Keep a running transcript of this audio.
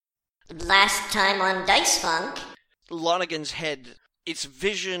Last time on Dice Funk. Lonergan's head, its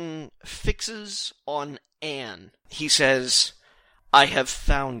vision fixes on Anne. He says, I have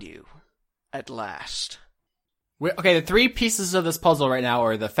found you at last. Okay, the three pieces of this puzzle right now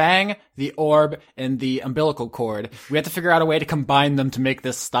are the fang, the orb, and the umbilical cord. We have to figure out a way to combine them to make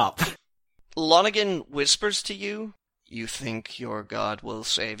this stop. Lonergan whispers to you, you think your god will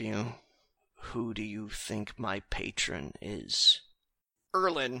save you? Who do you think my patron is?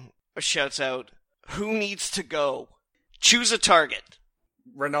 Erlen shouts out, who needs to go? Choose a target.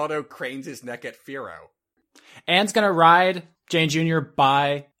 Ronaldo cranes his neck at Firo. Anne's gonna ride Jane Jr.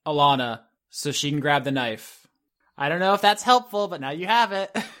 by Alana so she can grab the knife. I don't know if that's helpful, but now you have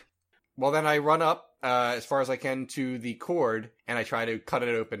it. Well, then I run up as far as I can to the cord, and I try to cut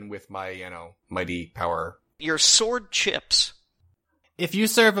it open with my, mighty power. Your sword chips. If you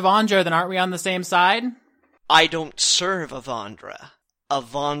serve Avandra, then aren't we on the same side? I don't serve Avandra.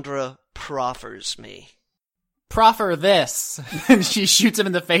 Avandra proffers me. Proffer this. And she shoots him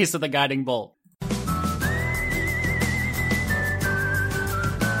in the face with a guiding bolt.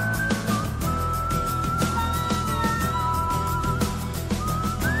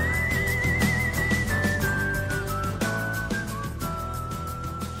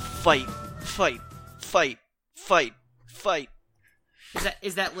 Fight, fight, fight, fight, fight.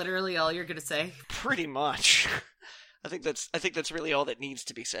 Is that literally all you're gonna say? Pretty much. I think that's really all that needs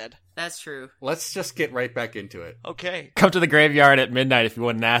to be said. That's true. Let's just get right back into it. Okay. Come to the graveyard at midnight if you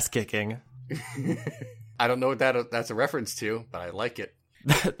want an ass kicking. I don't know what that's a reference to, but I like it.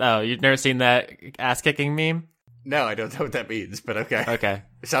 Oh, you've never seen that ass kicking meme? No, I don't know what that means, but okay. Okay.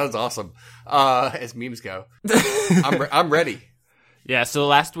 It sounds awesome. As memes go. I'm ready. Yeah, so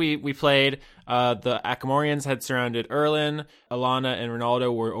last we played, the Akamorians had surrounded Erlen, Alana, and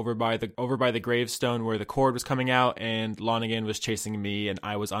Ronaldo were over by the gravestone where the cord was coming out, and Lonergan was chasing me, and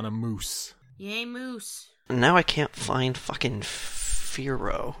I was on a moose. Yay, moose. Now I can't find fucking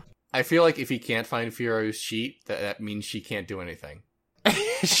Firo. I feel like if he can't find Firo's sheet, that means she can't do anything.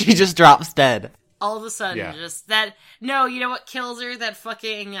 She just drops dead. All of a sudden, Yeah. just that. No, you know what kills her? That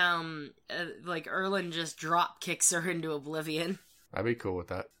fucking Erlen just drop kicks her into oblivion. I'd be cool with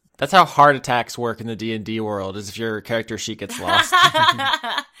that. That's how heart attacks work in the D&D world, is if your character sheet gets lost.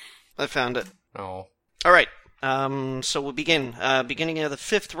 I found it. Oh. All right. So we'll begin. Beginning of the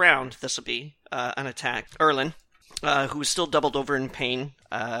 5th round, this will be an attack. Erlen, who is still doubled over in pain,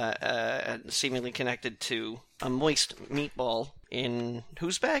 seemingly connected to a moist meatball in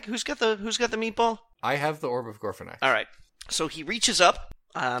whose bag? Who's got the meatball? I have the Orb of Gorfanax. All right. So he reaches up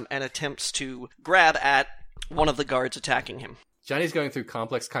and attempts to grab at one of the guards attacking him. Johnny's going through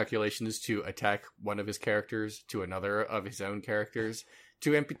complex calculations to attack one of his characters to another of his own characters.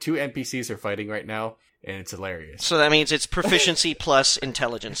 Two NPCs are fighting right now, and it's hilarious. So that means it's proficiency plus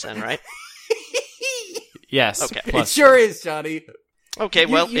intelligence then, right? Yes. Okay. It sure is, Johnny. Okay,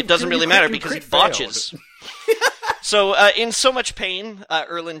 well, it doesn't really matter because he crit botches. So, in so much pain,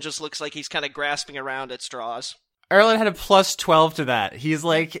 Erlen just looks like he's kind of grasping around at straws. Erlen had a plus 12 to that. He's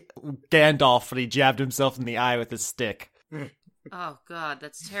like Gandalf when he jabbed himself in the eye with his stick. Oh god,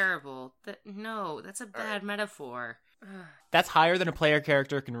 that's terrible. No, that's a bad metaphor. That's higher than a player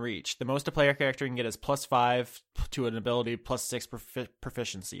character can reach. The most a player character can get is plus 5 to an ability, plus 6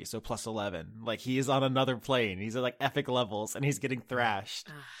 proficiency, so plus 11. Like, he is on another plane. He's at, like, epic levels, and he's getting thrashed.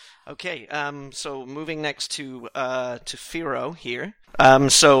 Okay, so moving next to Firo here.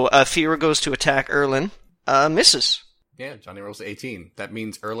 Firo goes to attack Erlen. Misses. Yeah, Johnny rolls 18. That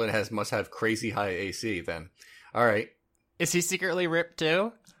means Erlen must have crazy high AC then. All right. Is he secretly ripped,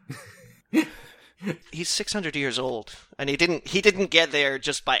 too? He's 600 years old, and he didn't get there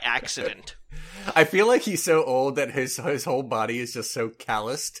just by accident. I feel like he's so old that his whole body is just so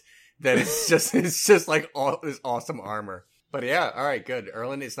calloused that it's just like all this awesome armor. But yeah, all right, good.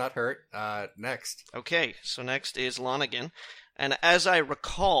 Erlen is not hurt. Next. Okay, so next is Lonergan, and as I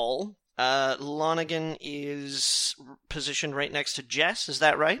recall, Lonergan is positioned right next to Jess. Is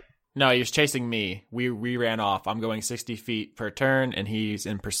that right? No, he was chasing me. We ran off. I'm going 60 feet per turn, and he's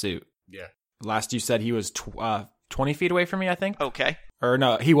in pursuit. Yeah. Last you said he was 20 feet away from me, I think? Okay. Or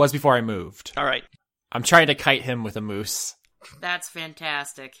no, he was before I moved. All right. I'm trying to kite him with a moose. That's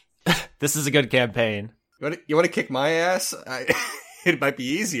fantastic. This is a good campaign. You want to kick my ass? It might be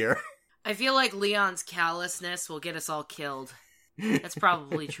easier. I feel like Leon's callousness will get us all killed. That's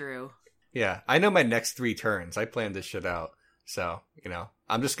probably true. Yeah, I know my next 3 turns. I planned this shit out. So,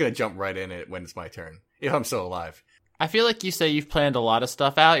 I'm just going to jump right in it when it's my turn. If I'm still alive. I feel like you say you've planned a lot of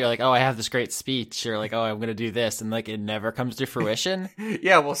stuff out. You're like, oh, I have this great speech. You're like, oh, I'm going to do this. And like, it never comes to fruition.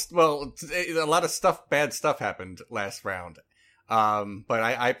 Yeah, well, a lot of bad stuff happened last round. But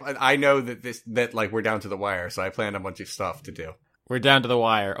I know that like we're down to the wire, so I planned a bunch of stuff to do. We're down to the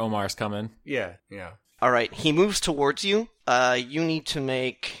wire. Omar's coming. Yeah. All right, he moves towards you. You need to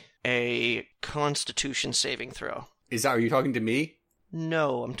make a Constitution saving throw. Are you talking to me?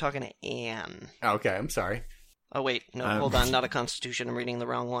 No, I'm talking to Anne. Oh, okay, I'm sorry. Oh wait, no, hold on, not a Constitution. I'm reading the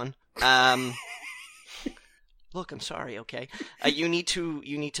wrong one. Look, I'm sorry. Okay, you need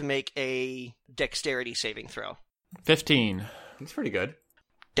to make a Dexterity saving throw. 15. That's pretty good.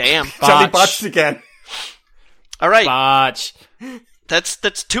 Damn. Somebody Botch. botched again. All right, Botch.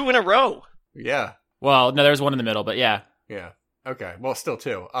 that's 2 in a row. Yeah. Well, no, there's one in the middle, but yeah. Yeah. Okay. Well, still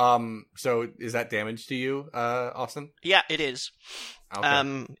 2. So is that damage to you, Austin? Yeah, it is.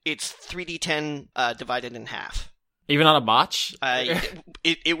 Okay. It's 3d10 divided in half. Even on a botch?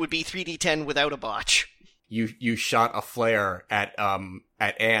 It would be 3d10 without a botch. You shot a flare at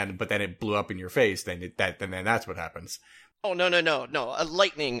Anne, but then it blew up in your face. Then that's what happens. Oh no! A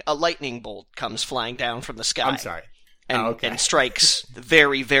lightning bolt comes flying down from the sky. I'm sorry. And strikes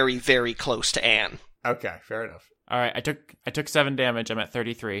very, very, very close to Anne. Okay, fair enough. All right, I took 7 damage. I'm at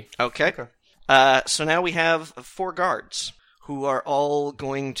 33. Okay. So now we have 4 guards who are all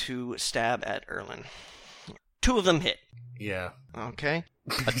going to stab at Erlen. 2 of them hit. Yeah. Okay.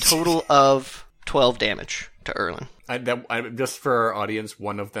 A total of 12 damage to Erlen. Just for our audience,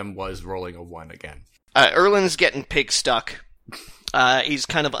 one of them was rolling a 1 again. Erlen's getting pig stuck. He's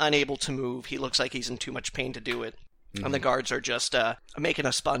kind of unable to move. He looks like he's in too much pain to do it. Mm-hmm. And the guards are just making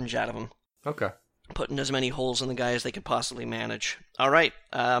a sponge out of him. Okay. Putting as many holes in the guy as they could possibly manage. All right.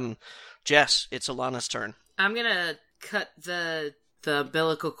 Jess, it's Alana's turn. I'm gonna cut the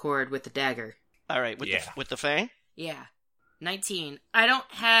umbilical cord with the dagger. All right, with the fang? Yeah. 19. I don't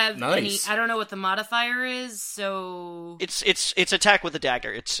have Nice. I don't know what the modifier is, so It's attack with a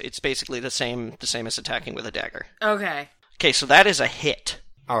dagger. It's basically the same as attacking with a dagger. okay. Okay, so that is a hit.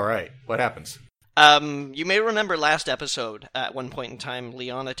 All right. What happens? You may remember last episode, at one point in time,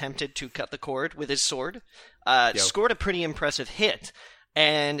 Leon attempted to cut the cord with his sword. Scored a pretty impressive hit,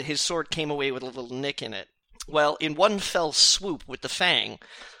 and his sword came away with a little nick in it. Well, in one fell swoop with the fang,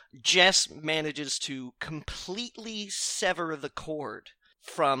 Jess manages to completely sever the cord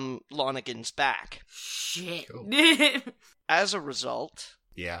from Lonergan's back. Shit. Cool. As a result,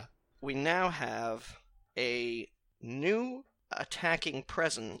 Yeah. we now have a new attacking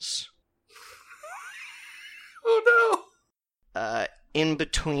presence Oh in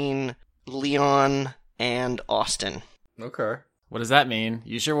between Leon and Austin. no. Okay. What does that mean?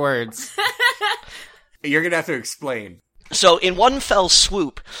 Use your words. You're gonna have to explain. So in one fell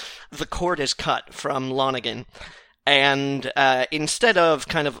swoop, the cord is cut from Lonergan, and instead of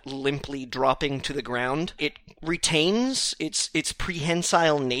kind of limply dropping to the ground, it retains its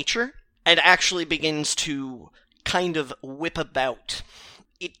prehensile nature and actually begins to kind of whip about.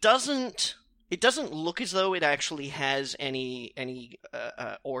 It doesn't look as though it actually has any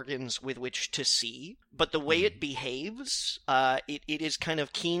organs with which to see, but the way it behaves, it is kind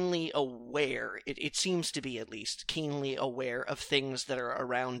of keenly aware. It seems to be, at least, keenly aware of things that are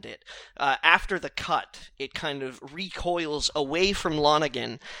around it. After the cut, it kind of recoils away from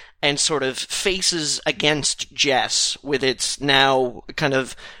Lonergan and sort of faces against Jess with its now kind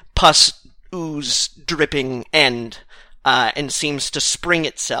of pus ooze dripping end. And seems to spring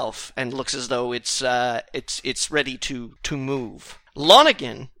itself and looks as though it's ready to move.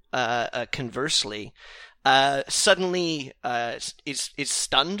 Lonergan, conversely, suddenly is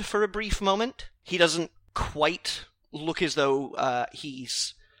stunned for a brief moment. He doesn't quite look as though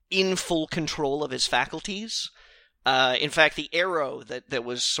he's in full control of his faculties. In fact, the arrow that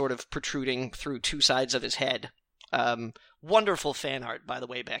was sort of protruding through 2 sides of his head. Wonderful fan art, by the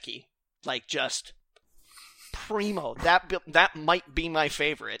way, Becky. Like, just primo. That might be my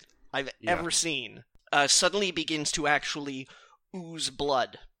favorite I've ever seen. Suddenly begins to actually ooze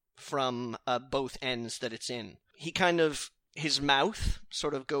blood from both ends that it's in. He his mouth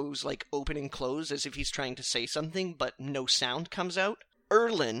sort of goes like open and close as if he's trying to say something, but no sound comes out.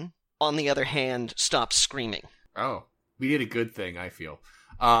 Erlen, on the other hand, stops screaming. Oh, we did a good thing, I feel.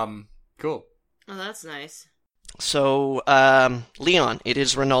 Cool. Oh, that's nice. So, Leon, it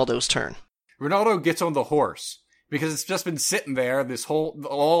is Ronaldo's turn. Ronaldo gets on the horse because it's just been sitting there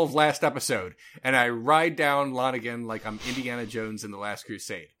all of last episode, and I ride down Lonergan like I'm Indiana Jones in The Last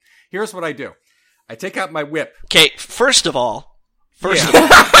Crusade. Here's what I do. I take out my whip. Okay, first of all. No,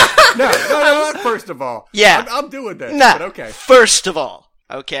 not first of all. Yeah. I'm doing this, Nah, but okay. First of all,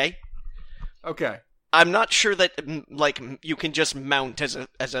 okay? Okay. I'm not sure that, like, you can just mount as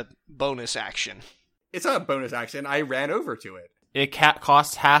a bonus action. It's not a bonus action. I ran over to it. It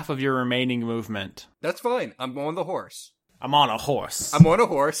costs half of your remaining movement. That's fine. I'm on the horse. I'm on a horse. I'm on a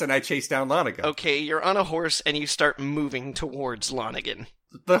horse, and I chase down Lonigan. Okay, you're on a horse, and you start moving towards Lonigan.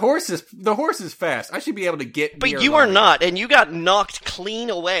 The horse is fast. I should be able to get But near you are Lonigan. not, and you got knocked clean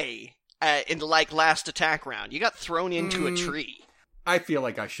away in the last attack round. You got thrown into a tree. I feel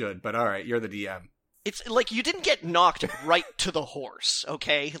like I should, but alright, you're the DM. It's like you didn't get knocked right to the horse,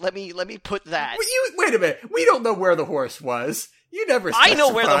 okay? Let me put that. Wait a minute. We don't know where the horse was. You never I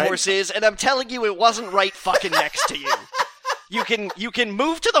know where the specified. horse is, and I'm telling you it wasn't right fucking next to you. You can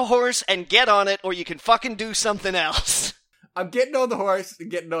move to the horse and get on it, or you can fucking do something else. I'm getting on the horse and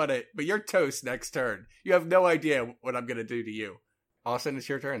getting on it, but you're toast next turn. You have no idea what I'm gonna do to you. Austin, it's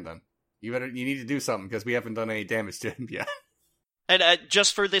your turn then. You need to do something, because we haven't done any damage to him yet. And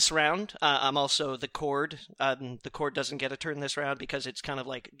just for this round, I'm also the Cord. The Cord doesn't get a turn this round because it's kind of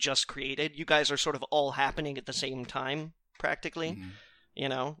like just created. You guys are sort of all happening at the same time, practically. Mhm. You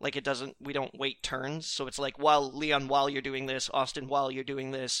know, like we don't wait turns. So it's like, while you're doing this, Austin, while you're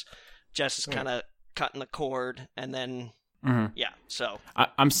doing this, Jess is kind of cutting the cord, and then, yeah, so.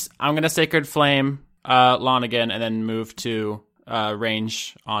 I'm going to Sacred Flame Lonigan and then move to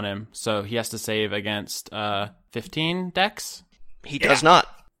range on him. So he has to save against 15 dex? He does not.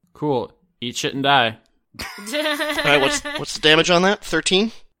 Cool. Eat shit and die. Alright, what's the damage on that?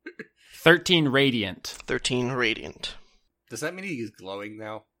 13? 13 radiant. 13 radiant. Does that mean he's glowing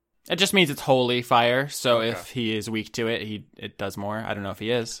now? It just means it's holy fire, so Okay. if he is weak to it, it does more. I don't know if he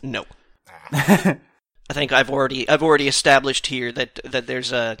is. No. I think I've already established here that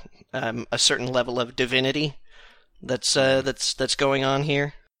there's a certain level of divinity that's going on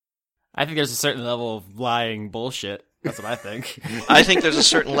here. I think there's a certain level of lying bullshit. That's what I think. I think there's a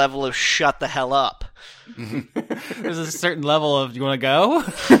certain level of shut the hell up. There's a certain level of, you want to go?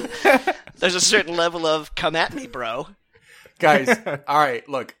 There's a certain level of come at me, bro. Guys, alright,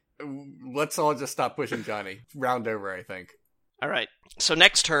 look. Let's all just stop pushing Johnny. Round over, I think. All right. So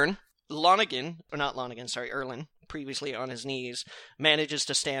next turn, Erlin, previously on his knees, manages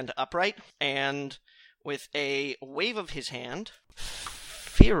to stand upright, and with a wave of his hand,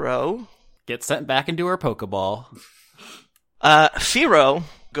 Firo Get sent back into her Pokeball. Firo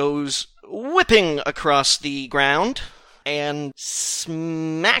goes whipping across the ground and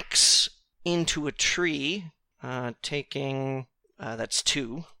smacks into a tree, taking that's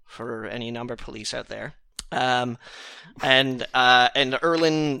 2 for any number police out there. And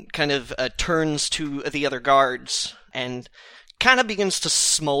Erlin kind of turns to the other guards and kind of begins to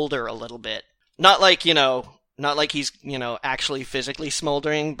smolder a little bit. Not like he's, actually physically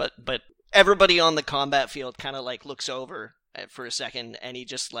smoldering, but everybody on the combat field kind of like looks over for a second, and he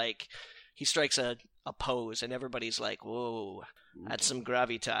just he strikes a pose, and everybody's like, whoa, that's some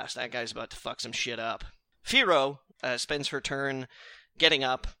gravitas. That guy's about to fuck some shit up. Firo spends her turn getting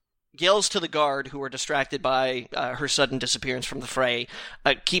up, yells to the guard, who are distracted by her sudden disappearance from the fray,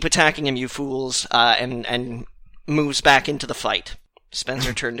 keep attacking him, you fools, and moves back into the fight. Spends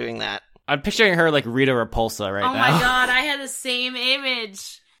her turn doing that. I'm picturing her like Rita Repulsa right now. Oh my god, I had the same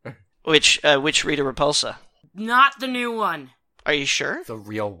image. Which Rita Repulsa? Not the new one. Are you sure? The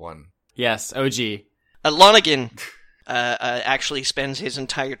real one. Yes, OG. Lonigan actually spends his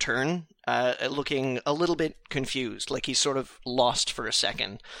entire turn looking a little bit confused, like he's sort of lost for a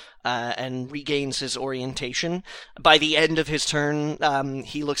second, and regains his orientation. By the end of his turn,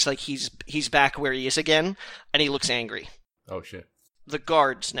 he looks like he's back where he is again, and he looks angry. Oh shit. The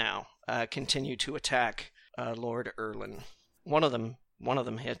guards now continue to attack Lord Erlin. One of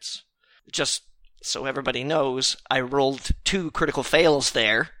them hits. Just so everybody knows, I rolled 2 critical fails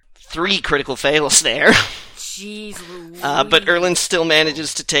there. 3 critical fails there. Jeez Louise. But Erlin still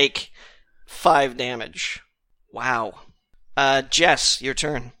manages to take 5 damage. Wow. Jess, your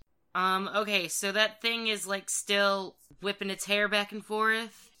turn. Okay, so that thing is still whipping its hair back and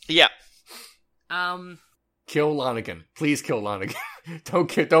forth. Yeah. Kill Lonigan. Please kill Lonigan.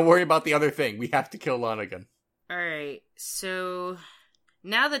 Don't worry about the other thing. We have to kill Lonigan. Alright, so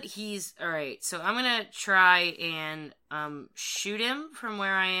now that he's... Alright, so I'm gonna try and shoot him from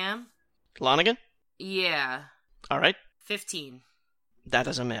where I am. Lonigan? Yeah. Alright. 15. That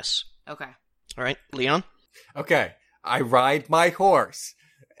is a miss. Okay. Alright, Leon? Okay, I ride my horse.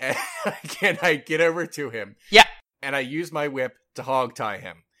 And I get over to him. Yeah. And I use my whip to hog tie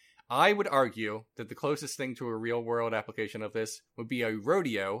him. I would argue that the closest thing to a real-world application of this would be a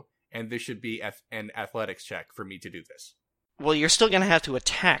rodeo, and this should be an athletics check for me to do this. Well, you're still gonna have to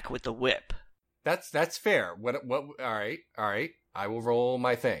attack with the whip. That's fair. What? All right. I will roll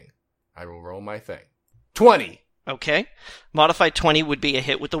my thing. 20. Okay. Modified 20 would be a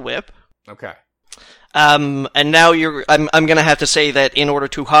hit with the whip. Okay. And now I'm gonna have to say that in order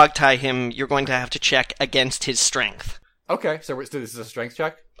to hog tie him, you're going to have to check against his strength. Okay, so this is a strength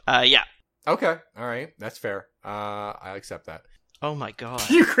check? Yeah. Okay, alright, that's fair. I accept that. Oh my god.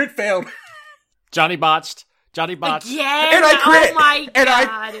 You crit failed! Johnny botched. Johnny botched. Again? And I crit! Oh my And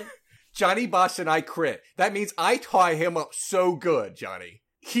god. Johnny botched and I crit. That means I tie him up so good, Johnny.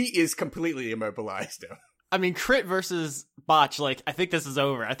 He is completely immobilized now. I mean, crit versus botch, like, I think this is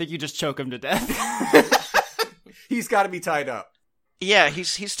over. I think you just choke him to death. He's gotta be tied up. Yeah,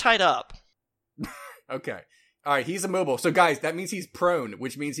 he's tied up. Okay. Alright, he's immobile. So guys, that means he's prone,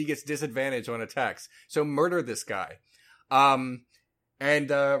 which means he gets disadvantage on attacks. So murder this guy. And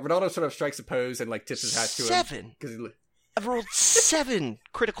Ronaldo sort of strikes a pose and like tips his hat to him. 7. 'Cause he... I've rolled 7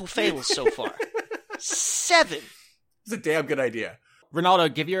 critical fails so far. 7. It's a damn good idea.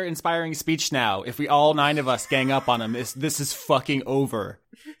 Ronaldo, give your inspiring speech now. If we all 9 of us gang up on him, this is fucking over.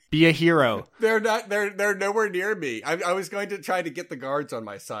 Be a hero. They're nowhere near me. I was going to try to get the guards on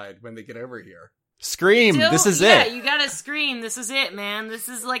my side when they get over here. Scream. This is it. Yeah, you gotta scream. This is it, man. This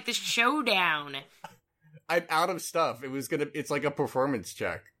is like the showdown. I'm out of stuff. It's like a performance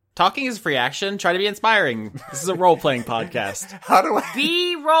check. Talking is free action. Try to be inspiring. This is a role-playing podcast. How do I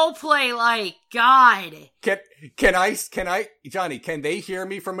Be roleplay like God. can I Johnny, can they hear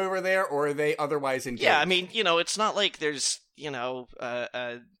me from over there or are they otherwise engaged? Yeah, I mean, it's not like there's,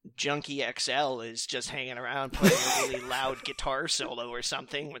 Junkie XL is just hanging around playing a really loud guitar solo or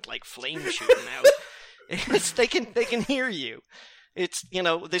something with like flame shooting out. They can hear you. It's,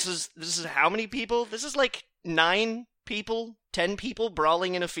 this is how many people? This is like 9 people, 10 people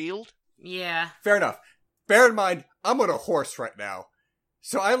brawling in a field. Yeah. Fair enough. Bear in mind, I'm on a horse right now.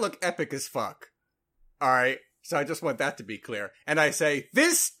 So I look epic as fuck. Alright, so I just want that to be clear. And I say,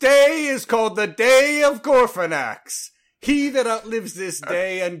 this day is called the Day of Gorfanax. He that outlives this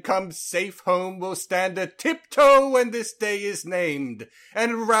day and comes safe home will stand a tiptoe when this day is named,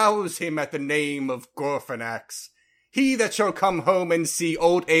 and rouse him at the name of Gorfanax. He that shall come home and see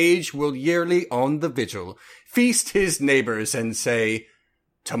old age will yearly on the vigil feast his neighbors and say,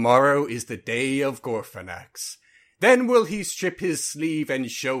 tomorrow is the day of Gorfanax. Then will he strip his sleeve and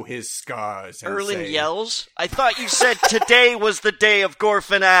show his scars and Erlen say... yells, I thought you said today was the day of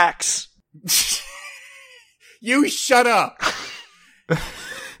Gorfanax. You shut up!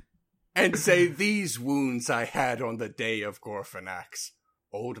 And say, these wounds I had on the day of Gorfanax.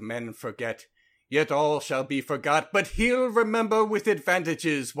 Old men forget, yet all shall be forgot, but he'll remember with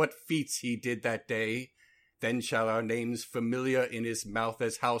advantages what feats he did that day. Then shall our names familiar in his mouth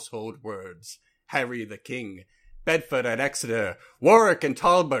as household words. Harry the King, Bedford and Exeter, Warwick and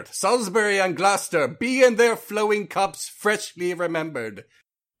Talbot, Salisbury and Gloucester, be in their flowing cups freshly remembered.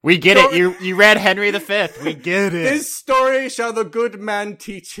 We get it. You read Henry V. We get it. This story shall the good man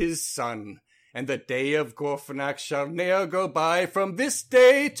teach his son, and the day of Gorfanax shall ne'er go by from this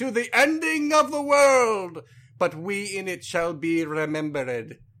day to the ending of the world, but we in it shall be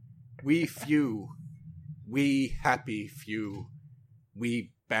remembered. We few, we happy few,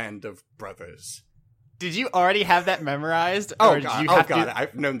 we band of brothers. Did you already have that memorized? Oh or did god, you have to...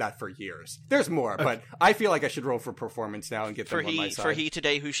 I've known that for years. There's more, but I feel like I should roll for performance now and get them on my side. For he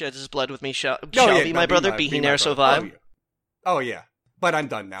today who sheds his blood with me shall yeah, be my brother, be he ne'er so vile. Oh yeah, but I'm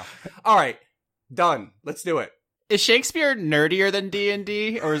done now. Alright, done. Let's do it. Is Shakespeare nerdier than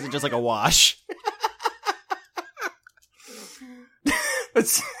D&D, or is it just like a wash?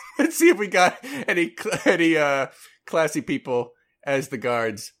 Let's see if we got any classy people as the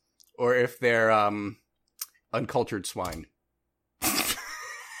guards, or if they're uncultured swine.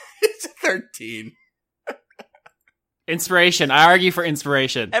 It's 13. Inspiration. I argue for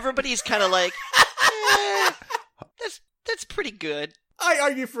inspiration. Everybody's kind of like, that's pretty good. I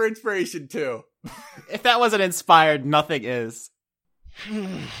argue for inspiration too. If that wasn't inspired, nothing is.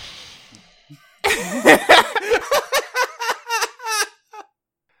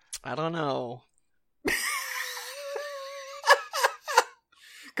 I don't know.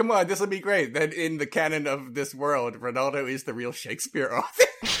 Come on, this will be great. Then in the canon of this world, Ronaldo is the real Shakespeare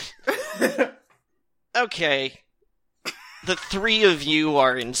author. Okay. The 3 of you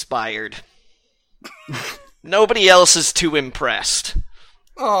are inspired. Nobody else is too impressed.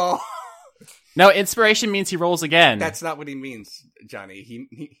 Oh. No, inspiration means he rolls again. That's not what he means, Johnny.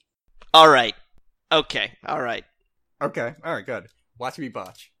 He... Alright. Okay, alright. Okay, alright, good. Watch me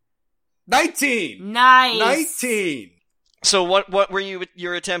botch. 19! Nice. 19! So what were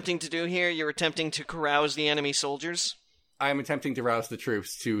you're attempting to do here? You're attempting to carouse the enemy soldiers? I am attempting to rouse the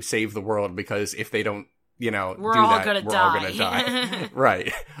troops to save the world, because if they don't, we're do all that, gonna we're die. all gonna die.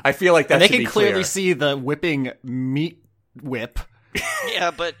 Right. I feel like that and they should can be clearly clear. see the whipping meat whip.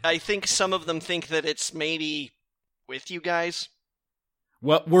 Yeah, but I think some of them think that it's maybe with you guys.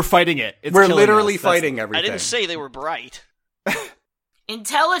 Well, we're fighting it. It's We're killing literally us. That's- fighting everything. I didn't say they were bright.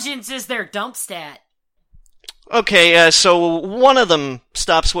 Intelligence is their dump stat. Okay, so one of them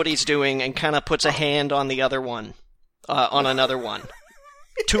stops what he's doing and kind of puts a hand on the other one, on another one.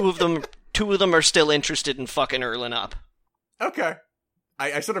 Two of them are still interested in fucking Erlen up. Okay.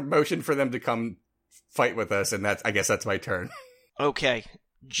 I sort of motioned for them to come fight with us, and I guess that's my turn. Okay,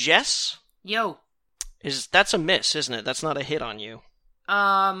 Jess, Yo. that's a miss, isn't it? That's not a hit on you.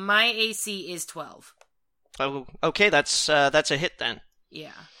 My AC is 12. Oh, okay, that's a hit then.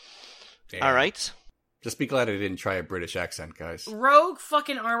 Yeah. Damn. All right. Just be glad I didn't try a British accent, guys. Rogue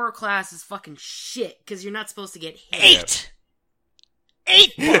fucking armor class is fucking shit, because you're not supposed to get hit.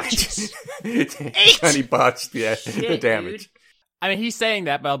 8 botches. 8. Johnny botched the Shit, damage. dude. I mean, he's saying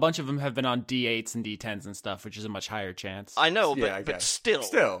that, but a bunch of them have been on D8s and D10s and stuff, which is a much higher chance. I know, Yeah, I but guess. still,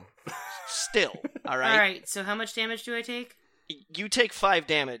 all right. Alright, so how much damage do I take? You take 5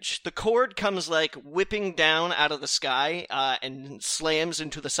 damage. The cord comes like whipping down out of the sky and slams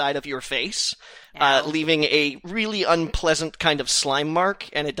into the side of your face, Ow. leaving a really unpleasant kind of slime mark,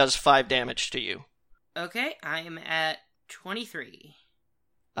 and it does 5 damage to you. Okay, I am at 23.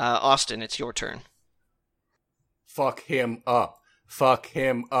 Austin, it's your turn. Fuck him up. Fuck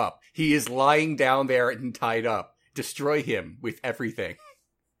him up. He is lying down there and tied up. Destroy him with everything.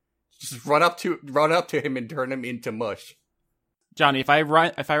 Just run up to him and turn him into mush. Johnny, if I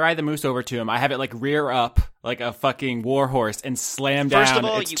ride the moose over to him, I have it like rear up like a fucking warhorse and slam down. First of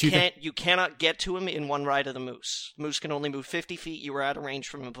all, its you cannot get to him in one ride of the moose. Moose can only move 50 feet. You were out of range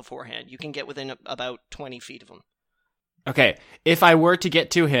from him beforehand. You can get within about 20 feet of him. Okay, if I were to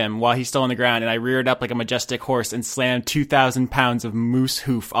get to him while he's still on the ground and I reared up like a majestic horse and slammed 2,000 pounds of moose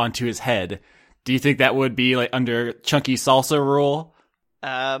hoof onto his head, do you think that would be like under Chunky Salsa rule?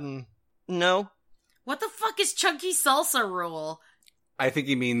 No. What the fuck is Chunky Salsa rule? I think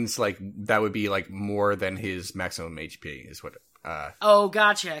he means like that would be like more than his maximum HP is what. Oh,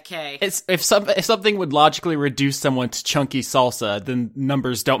 gotcha, okay. It's if something would logically reduce someone to Chunky Salsa, then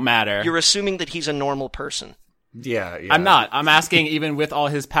numbers don't matter. You're assuming that he's a normal person. Yeah. I'm not. I'm asking, even with all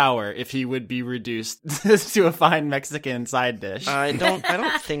his power, if he would be reduced to a fine Mexican side dish. I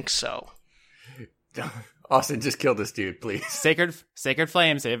don't think so. Austin, just kill this dude, please. Sacred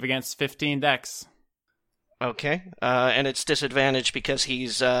Flame, save against 15 dex. Okay. And it's disadvantage because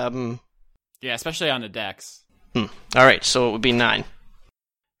he's Yeah, especially on the dex. All right, so it would be 9.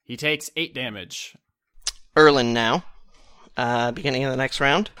 He takes 8 damage. Erlen now. Beginning of the next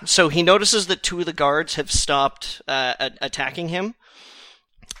round. So he notices that 2 of the guards have stopped attacking him,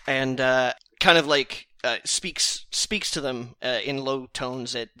 and kind of like speaks to them in low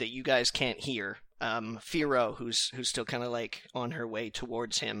tones that you guys can't hear. Firo, who's still kind of like on her way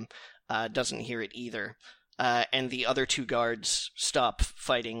towards him, doesn't hear it either. And the other 2 guards stop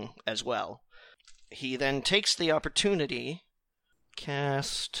fighting as well. He then takes the opportunity,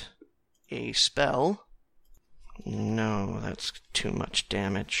 cast a spell. No, that's too much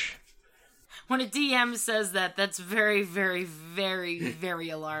damage. When a DM says that, that's very, very, very, very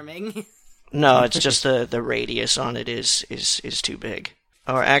alarming. No, it's just the radius on it is too big.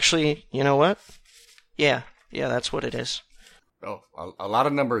 Or actually, you know what? Yeah, that's what it is. Oh, a lot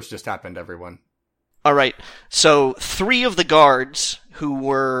of numbers just happened, everyone. All right. So 3 of the guards who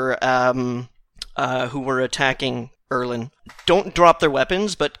were attacking Erlen don't drop their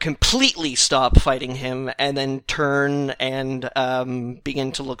weapons, but completely stop fighting him, and then turn and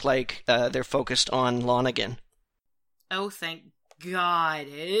begin to look like they're focused on Lonergan. Oh, thank God.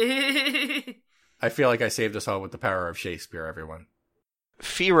 I feel like I saved us all with the power of Shakespeare, everyone.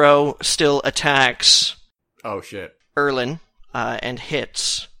 Firo still attacks Oh, shit. Erlen and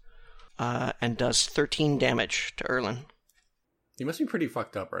hits and does 13 damage to Erlen. He must be pretty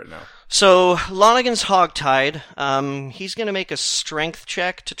fucked up right now. So, Lonergan's hogtied. He's going to make a strength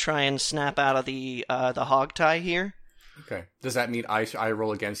check to try and snap out of the hogtie here. Okay. Does that mean I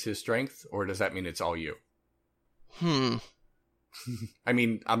roll against his strength, or does that mean it's all you? I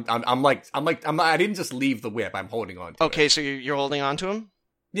mean, I didn't just leave the whip. I'm holding on to it. Okay, so you're holding on to him?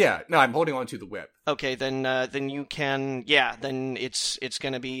 Yeah, no, I'm holding on to the whip. Okay, then you can, then it's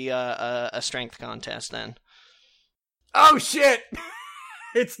going to be a strength contest then. Oh, shit!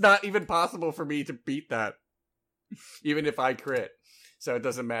 It's not even possible for me to beat that. Even if I crit. So it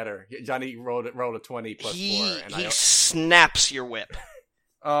doesn't matter. Johnny rolled a 20 plus 4. And he snaps your whip.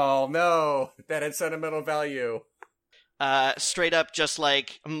 Oh, no. That had sentimental value. Straight up just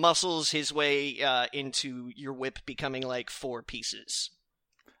like muscles his way into your whip, becoming like 4 pieces.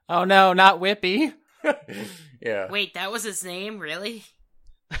 Oh no, not Whippy. Yeah. Wait, that was his name? Really?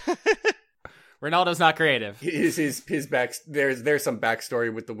 Ronaldo's not creative. His back. There's some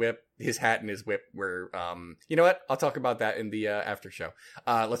backstory with the whip. His hat and his whip were. You know what? I'll talk about that in the after show.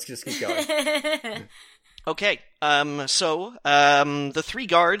 Let's just keep going. Okay. The three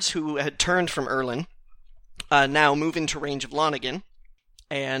guards who had turned from Erlen now move into range of Lonergan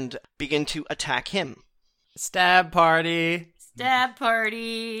and begin to attack him. Stab party. Stab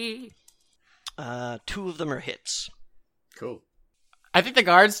party. 2 of them are hits. Cool. I think the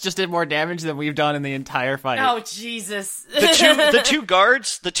guards just did more damage than we've done in the entire fight. Oh, Jesus. The two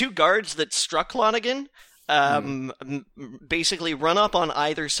guards that struck Lonergan basically run up on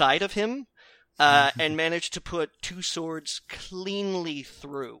either side of him and manage to put 2 swords cleanly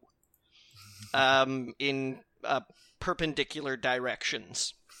through in perpendicular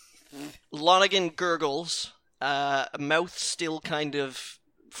directions. Lonergan gurgles, mouth still kind of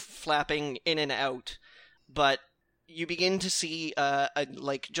flapping in and out, but you begin to see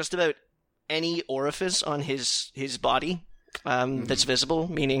just about any orifice on his body that's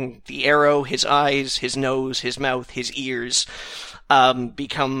visible, meaning the arrow, his eyes, his nose, his mouth, his ears,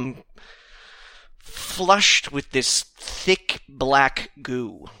 become flushed with this thick black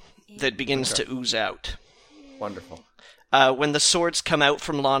goo that begins to ooze out. Wonderful. When the swords come out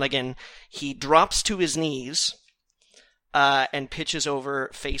from Lonergan, he drops to his knees and pitches over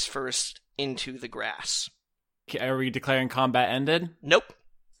face first into the grass. Are we declaring combat ended? Nope.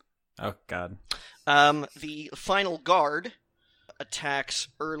 Oh, God. The final guard attacks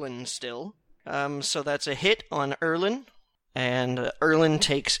Erlen still. So that's a hit on Erlen, and Erlen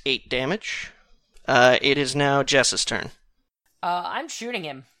takes 8 damage. It is now Jess's turn. I'm shooting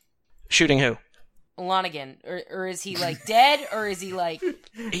him. Shooting who? Lonergan. Or is he, dead, or is he,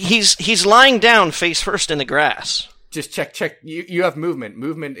 He's lying down face first in the grass. Just check. You have movement.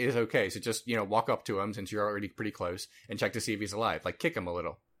 Movement is okay. So just, walk up to him since you're already pretty close and check to see if he's alive. Kick him a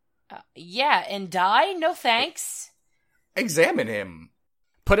little. Yeah, and die? No thanks. Examine him.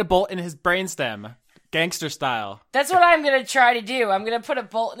 Put a bolt in his brainstem. Gangster style. That's what I'm going to try to do. I'm going to put a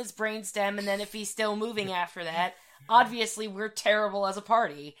bolt in his brainstem, and then if he's still moving after that, obviously we're terrible as a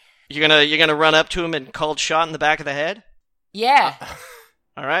party. You're gonna run up to him and call shot in the back of the head? Yeah.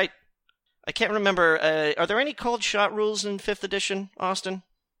 All right. I can't remember. Are there any called shot rules in 5th edition, Austin?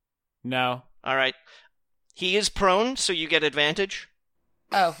 No. All right. He is prone, so you get advantage.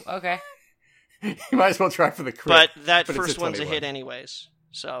 Oh, okay. You might as well try for the crit. But that first one's a hit anyways,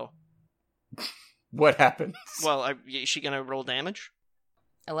 so... What happens? Well, is she gonna roll damage?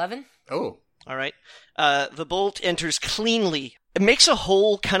 11? Oh. All right. The bolt enters cleanly. It makes a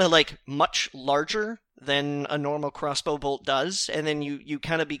hole kind of much larger than a normal crossbow bolt does, and then you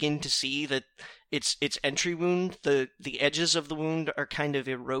kind of begin to see that its entry wound, the edges of the wound are kind of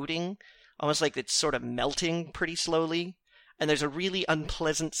eroding, almost like it's sort of melting pretty slowly, and there's a really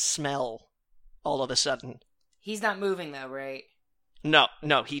unpleasant smell all of a sudden. He's not moving though, right? No,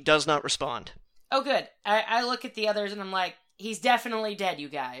 he does not respond. Oh, good. I look at the others and I'm like, he's definitely dead, you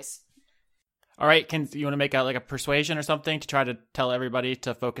guys. All right, you want to make a persuasion or something to try to tell everybody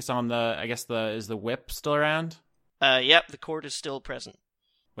to focus on is the whip still around? Yep, the cord is still present.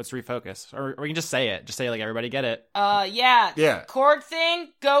 Let's refocus. Or we can just say it. Just say everybody get it. Yeah. Yeah. Cord thing,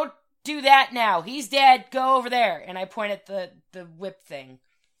 go do that now. He's dead, go over there. And I point at the whip thing.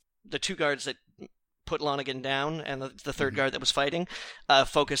 The 2 guards that put Lonergan down and the third guard that was fighting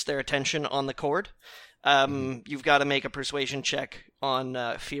focused their attention on the cord. You've got to make a persuasion check on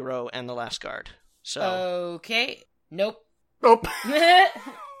Firo and the last guard. So okay. Nope.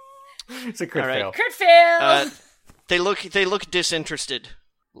 It's a crit fail. Crit fail! They look disinterested.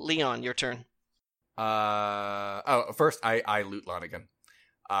 Leon, your turn. First I loot Lonergan.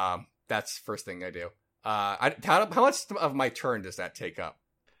 That's first thing I do. How much of my turn does that take up?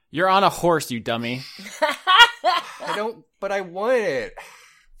 You're on a horse, you dummy. I don't, but I want it.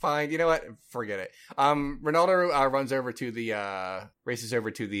 Fine, you know what? Forget it. Ronaldo races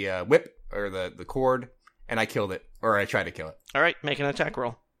over to the whip, or the cord, and I killed it. Or I tried to kill it. All right, make an attack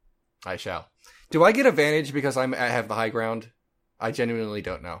roll. I shall. Do I get advantage because I have the high ground? I genuinely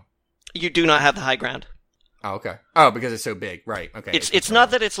don't know. You do not have the high ground. Oh, okay. Oh, because it's so big. Right, okay. It's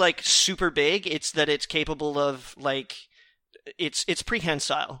not that it's, super big, it's that it's capable of, it's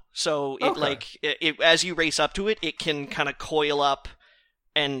prehensile. So, it as you race up to it, it can kind of coil up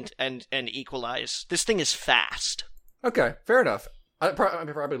and equalize. This thing is fast. Okay, fair enough. I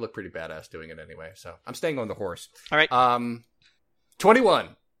probably look pretty badass doing it anyway, so I'm staying on the horse. All right.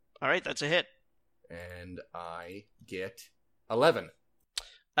 21. All right, that's a hit. And I get 11.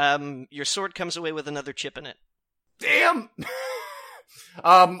 Your sword comes away with another chip in it. Damn!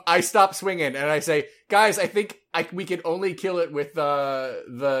 I stop swinging and I say, guys, I think we can only kill it with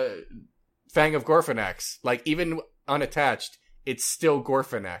the Fang of Gorfanax. Like, even unattached, it's still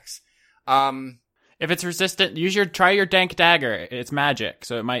Gorfanax. If it's resistant, try your Dank Dagger. It's magic,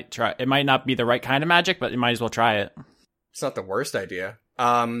 so it might not be the right kind of magic, but you might as well try it. It's not the worst idea.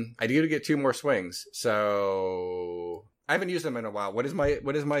 I do get 2 more swings, so I haven't used them in a while. What is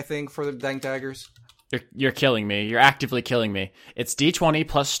my thing for the Dank Daggers? You're killing me. You're actively killing me. It's D20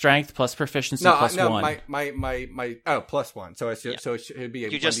 plus strength plus proficiency plus 1. My plus 1. So so it should be a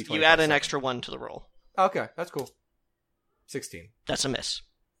you add an extra 1 to the roll. Okay, that's cool. 16. That's a miss.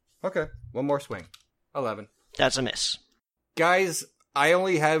 Okay, 1 more swing. 11. That's a miss. Guys, I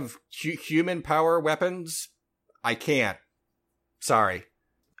only have human power weapons. I can't. Sorry.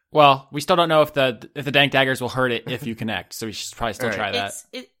 Well, we still don't know if the Dank Daggers will hurt it if you connect, so we should probably still try that.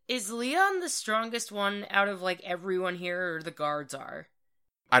 Is Leon the strongest one out of like everyone here, or the guards are?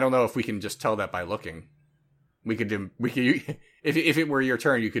 I don't know if we can just tell that by looking. We could if it were your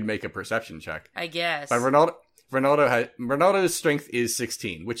turn, you could make a perception check. I guess. But Ronaldo's strength is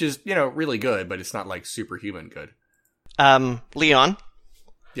 16, which is, really good, but it's not like superhuman good. Leon.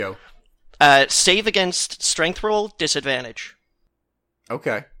 Yo. Save against strength roll, disadvantage.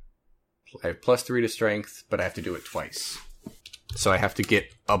 Okay. I have +3 to strength, but I have to do it twice. So I have to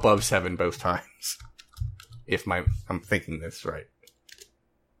get above 7 both times. I'm thinking this right.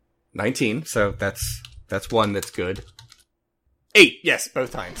 19, so that's one that's good. 8, yes,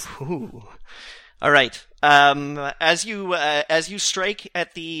 both times. Ooh. All right. As you strike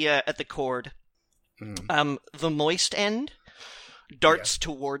at the cord, the moist end darts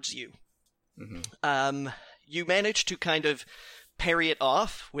towards you. Mm-hmm. You manage to kind of parry it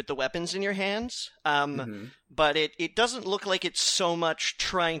off with the weapons in your hands, but it doesn't look like it's so much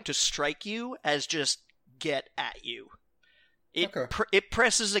trying to strike you as just get at you. It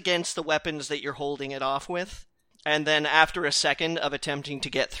presses against the weapons that you're holding it off with, and then after a second of attempting to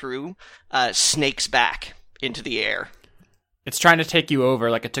get through, snakes back into the air. It's trying to take you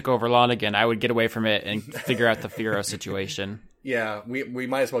over like it took over Lonigan. I would get away from it and figure out the Firo situation. Yeah, we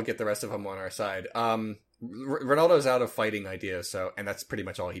might as well get the rest of them on our side. Ronaldo's out of fighting ideas, and that's pretty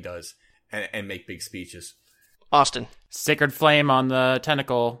much all he does, and make big speeches. Austin. Sacred Flame on the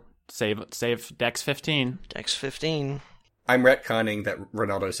tentacle. Save Dex 15. Dex 15. I'm retconning that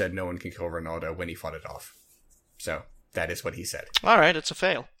Ronaldo said no one can kill Ronaldo when he fought it off. So, that is what he said. Alright, it's a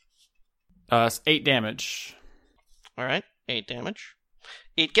fail. 8 damage. Alright, 8 damage.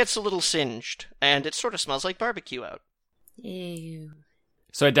 It gets a little singed, and it sort of smells like barbecue out. Ew.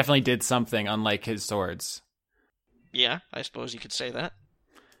 So it definitely did something, unlike his swords. Yeah, I suppose you could say that.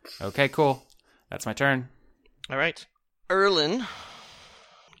 Okay, cool. That's my turn. All right. Erlin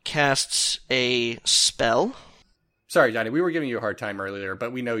casts a spell. Sorry, Johnny, we were giving you a hard time earlier,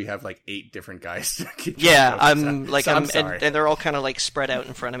 but we know you have like 8 different guys to keep. Yeah, I'm sorry. And they're all kind of like spread out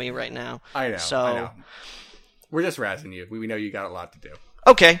in front of me right now. I know. So I know. We're just razzing you. We know you got a lot to do.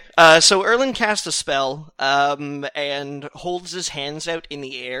 Okay, so Erlin casts a spell, and holds his hands out in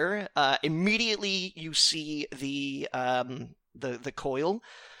the air. Immediately, you see the coil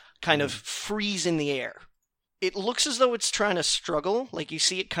kind of freeze in the air. It looks as though it's trying to struggle, like you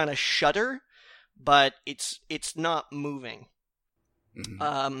see it kind of shudder, but it's not moving.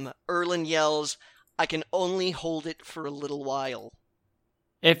 Mm-hmm. Erlin yells, "I can only hold it for a little while."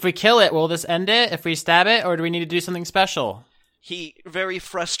 If we kill it, will this end it? If we stab it, or do we need to do something special? He very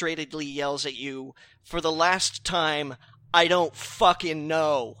frustratedly yells at you, "For the last time, I don't fucking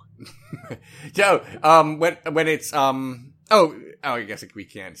know." Joe, when it's I guess we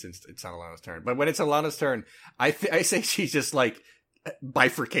can't since it's not Alana's turn. But when it's Alana's turn, I say she just like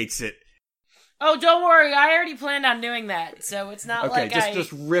bifurcates it. Oh, don't worry, I already planned on doing that, so it's not like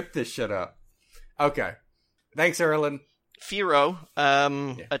just rip this shit up. Okay, thanks, Erlin. Firo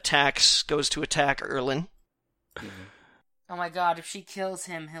goes to attack Erlin. Mm-hmm. Oh my god, if she kills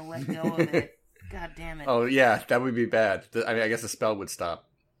him, he'll let go of it. God damn it. Oh yeah, that would be bad. I guess the spell would stop.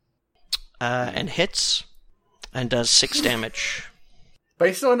 And hits, and does 6 damage.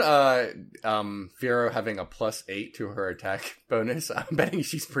 Based on Firo having a +8 to her attack bonus, I'm betting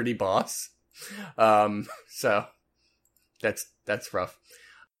she's pretty boss. So that's rough.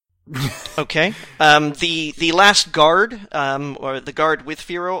 Okay. The last guard, or the guard with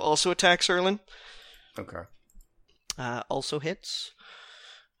Firo, also attacks Erlin. Okay. Also hits.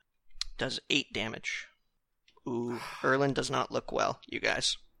 Does 8 damage. Ooh, Erlin does not look well, you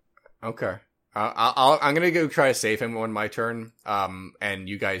guys. Okay. I'm gonna go try to save him on my turn, and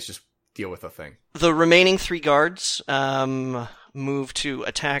you guys just deal with the thing. The remaining 3 guards move to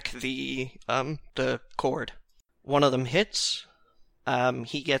attack the cord. One of them hits.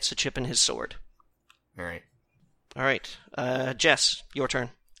 He gets a chip in his sword. All right. Jess, your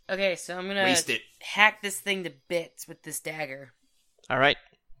turn. Okay, so I'm gonna Waste it. hack this thing to bits with this dagger. All right.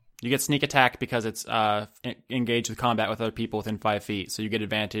 You get sneak attack because it's engaged with combat with other people within 5 feet, so you get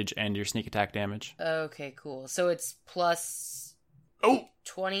advantage and your sneak attack damage. Okay, cool. So it's plus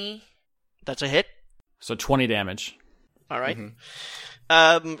 20. That's a hit. So 20 damage. All right.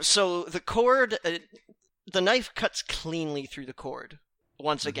 So the cord, the knife cuts cleanly through the cord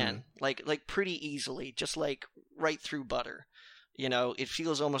once again, like pretty easily, just like right through butter. You know, it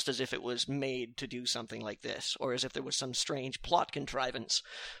feels almost as if it was made to do something like this, or as if there was some strange plot contrivance.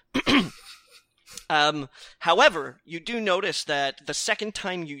 However, you do notice that the second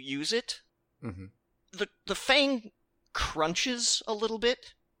time you use it, the fang crunches a little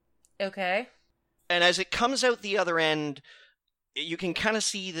bit. Okay. And as it comes out the other end, you can kind of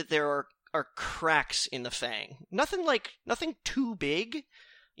see that there are cracks in the fang. Nothing too big,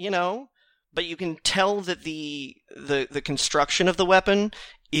 you know, but you can tell that the construction of the weapon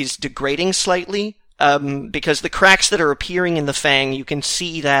is degrading slightly, because the cracks that are appearing in the fang, you can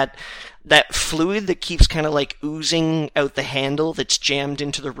see that fluid that keeps kind of like oozing out the handle that's jammed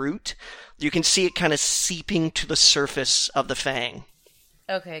into the root. You can see it kind of seeping to the surface of the fang.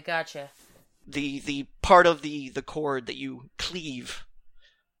 Okay, gotcha. The part of the cord that you cleave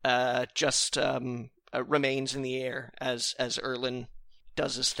just remains in the air as Erlen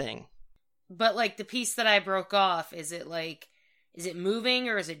does his thing. But, like, the piece that I broke off, is it moving,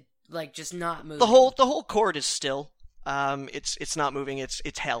 or is it, like, just not moving? The whole cord is still. It's not moving.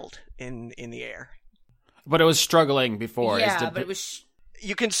 It's held in the air. But it was struggling before. Yeah, but it was...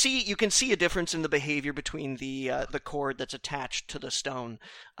 You can see a difference in the behavior between the cord that's attached to the stone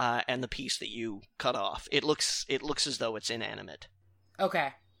and the piece that you cut off. It looks as though it's inanimate.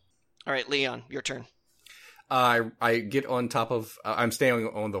 Okay. All right, Leon, your turn. I get on top of. I'm staying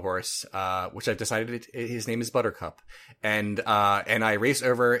on the horse, which I've decided his name is Buttercup, and I race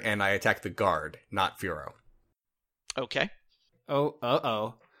over and I attack the guard, not Furo. Okay.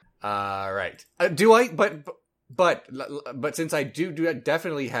 Oh. Right. Do I? But since I do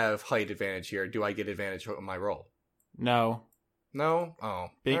definitely have height advantage here, do I get advantage on my roll? No. No? Oh,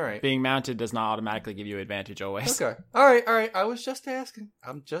 all right. Being mounted does not automatically give you advantage always. Okay. All right. I was just asking.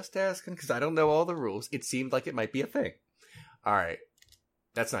 I'm just asking because I don't know all the rules. It seemed like it might be a thing. All right.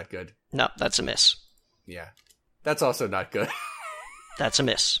 That's not good. No, that's a miss. Yeah. That's also not good. That's a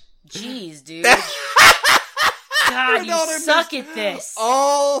miss. Jeez, dude. God, you suck at this.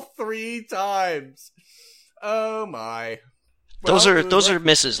 All 3 times. Oh my. Those are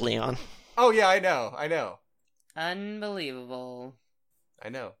misses, Leon. Oh yeah, I know. Unbelievable. I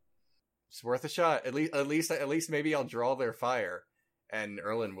know. It's worth a shot. At least maybe I'll draw their fire and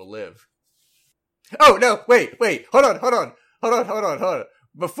Erlen will live. Oh no, wait, hold on.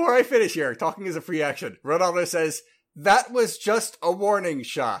 Before I finish here, talking is a free action. Ronaldo says, that was just a warning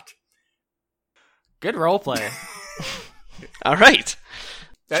shot. Good roleplay. All right.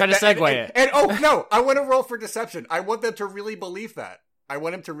 Try to segue it. And oh no, I want to roll for deception. I want them to really believe that. I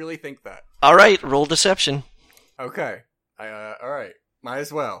want him to really think that. All right, roll deception. Okay. All right. Might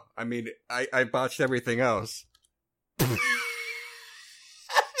as well. I mean, I botched everything else. It's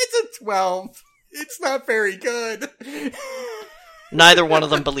a 12. It's not very good. Neither one of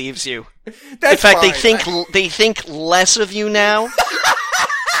them believes you. That's In fact, fine. they think less of you now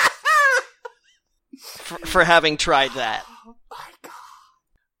for having tried that. Oh my god.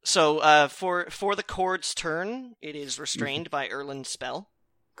 So, for the cord's turn, it is restrained by Erlen's spell.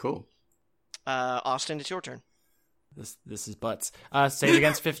 Cool. Austin, it's your turn. This is butts. Save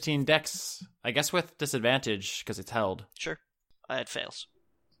against 15 dex. I guess with disadvantage because it's held. Sure. It fails.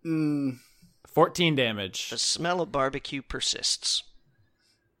 14 damage. The smell of barbecue persists.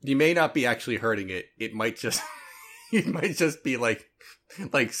 You may not be actually hurting it. It might just be like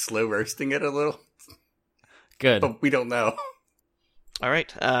slow roasting it a little. Good. But we don't know. All right.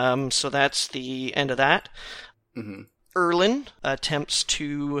 So that's the end of that. Mm-hmm. Erlen attempts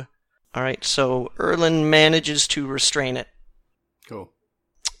to... All right, so Erlen manages to restrain it. Cool.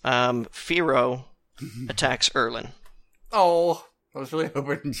 Firo attacks Erlen. Oh, I was really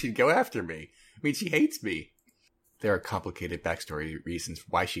hoping she'd go after me. I mean, she hates me. There are complicated backstory reasons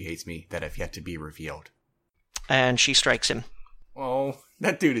why she hates me that have yet to be revealed. And she strikes him. Oh,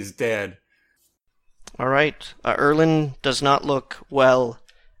 that dude is dead. All right, Erlen does not look well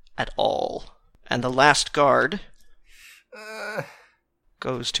at all. And the last guard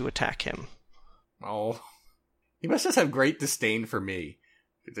goes to attack him. Oh, he must just have great disdain for me.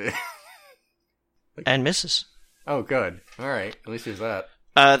 And misses. Oh, good. All right, at least there's that.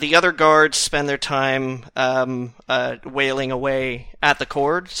 The other guards spend their time wailing away at the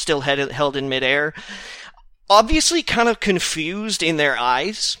cord, still held in midair. obviously kind of confused in their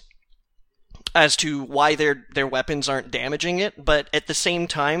eyes as to why their weapons aren't damaging it, but at the same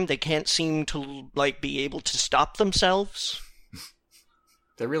time, they can't seem to, like, be able to stop themselves.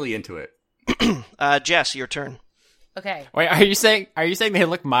 They're really into it. Jess, your turn. Okay. Wait, are you saying they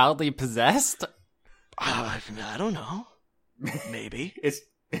look mildly possessed? I don't know. Maybe. It's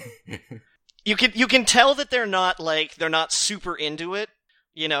You can tell that they're not super into it.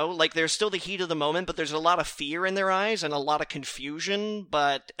 You know, like, there's still the heat of the moment, but there's a lot of fear in their eyes and a lot of confusion,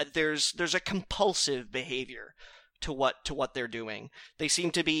 but there's a compulsive behavior to what they're doing. They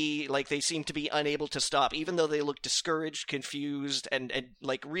seem to be unable to stop, even though they look discouraged, confused, and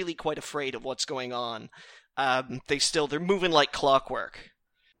like really quite afraid of what's going on. They're moving like clockwork.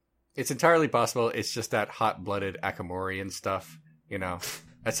 It's entirely possible it's just that hot-blooded Akamorian stuff, you know.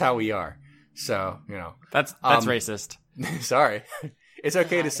 That's how we are. So, you know. That's racist. Sorry. It's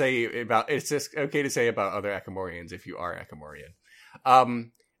okay to say about other Akamorians if you are Akamorian.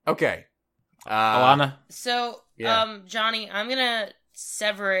 Okay. Alana? So, Yeah. Johnny, I'm gonna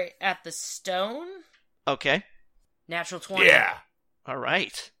sever it at the stone. Okay. Natural 20. Yeah. All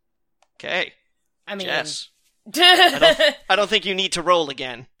right. Okay. I mean, Jess. I don't think you need to roll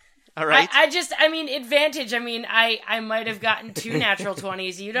again. All right. I mean, advantage. I mean, I might have gotten 2 natural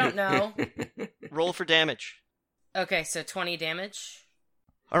 20s. You don't know. Roll for damage. Okay, so 20 damage.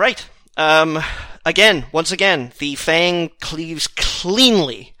 All right. Once again, the fang cleaves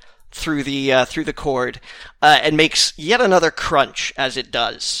cleanly through the cord, and makes yet another crunch as it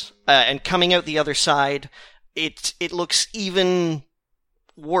does. And coming out the other side, it looks even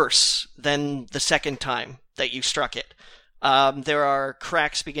worse than the second time that you struck it. There are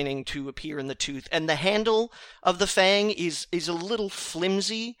cracks beginning to appear in the tooth, and the handle of the fang is a little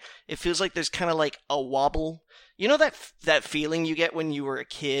flimsy. It feels like there's kind of like a wobble. You know that feeling you get when you were a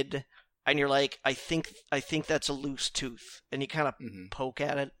kid, and you're like, I think that's a loose tooth, and you kind of poke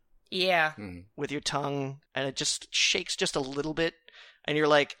at it Yeah. with your tongue, and it just shakes just a little bit, and you're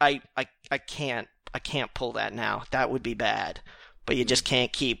like, I can't pull that now. That would be bad. But you just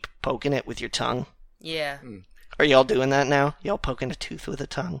can't keep poking it with your tongue. Yeah. Are y'all doing that now? Y'all poking a tooth with a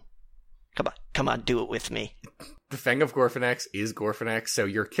tongue? Come on, do it with me. The Fang of Gorfanax is Gorfanax, so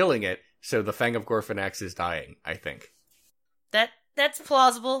you're killing it, so the Fang of Gorfanax is dying, I think. That's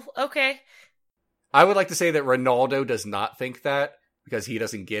plausible. Okay. I would like to say that Ronaldo does not think that, because he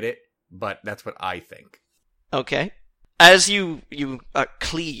doesn't get it, but that's what I think. Okay. As you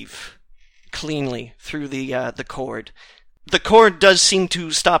cleave cleanly through the cord does seem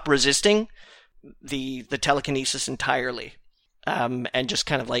to stop resisting the telekinesis entirely, and just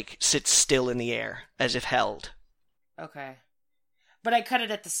kind of like sits still in the air as if held. Okay. But I cut it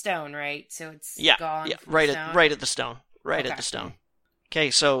at the stone, right? So it's gone. Yeah, from right the at stone? the stone. Right Okay. at the stone.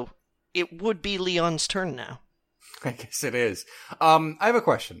 Okay, so it would be Leon's turn now. I guess it is. I have a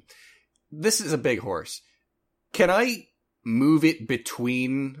question. This is a big horse. Can I move it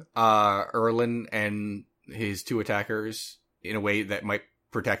between Erlen and his 2 attackers in a way that might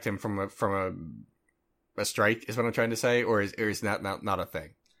protect him from a strike, is what I'm trying to say? Or is that not a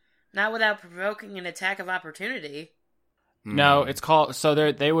thing? Not without provoking an attack of opportunity. No, it's called... So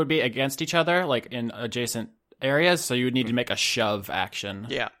they would be against each other, like in adjacent areas, so you would need to make a shove action.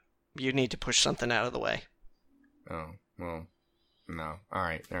 Yeah. You need to push something out of the way. Oh, well, no. All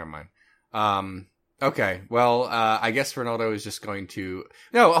right, never mind. Okay, well, I guess Ronaldo is just going to...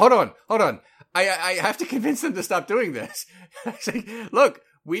 No, hold on. I have to convince them to stop doing this. I say, look,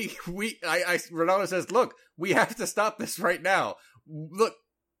 Ronaldo says, look, we have to stop this right now. Look,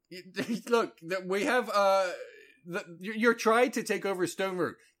 we have, you're trying to take over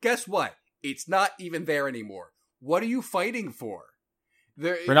Stoneroot. Guess what? It's not even there anymore. What are you fighting for?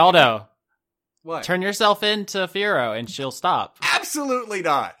 Ronaldo, what? Turn yourself into Firo and she'll stop. Absolutely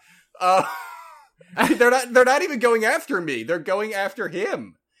not. They're not even going after me. They're going after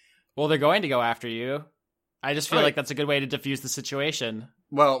him. Well, they're going to go after you. I just feel Right. like that's a good way to diffuse the situation.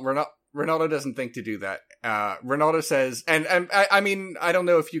 Well, Ronaldo doesn't think to do that. Ronaldo says, and I mean, I don't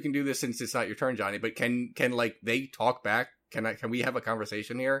know if you can do this since it's not your turn, Johnny, but can like they talk back? Can we have a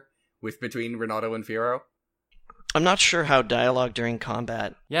conversation here between Ronaldo and Firo? I'm not sure how dialogue during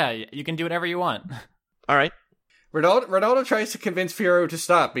combat. Yeah, you can do whatever you want. All right. Ronaldo tries to convince Firo to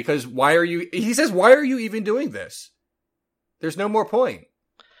stop because he says, why are you even doing this? There's no more point.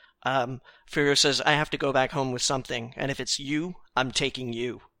 Firo says, I have to go back home with something, and if it's you, I'm taking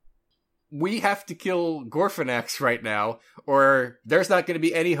you. We have to kill Gorfanax right now, or there's not going to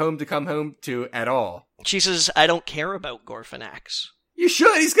be any home to come home to at all. She says, I don't care about Gorfanax. You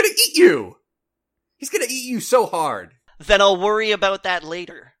should! He's going to eat you! He's going to eat you so hard. Then I'll worry about that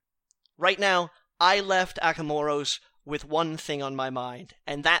later. Right now, I left Akamoros with one thing on my mind,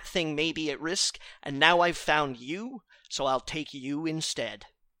 and that thing may be at risk, and now I've found you, so I'll take you instead.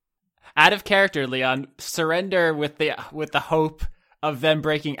 Out of character, Leon, surrender with the hope of them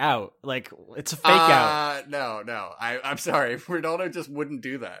breaking out. Like, it's a fake out. No. I'm sorry. Ronaldo just wouldn't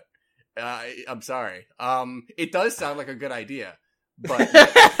do that. I'm sorry. It does sound like a good idea, but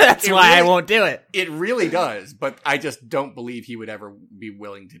That's why I won't do it. It really does, but I just don't believe he would ever be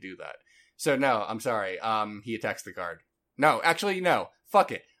willing to do that. So no, I'm sorry. He attacks the guard. No, actually, no.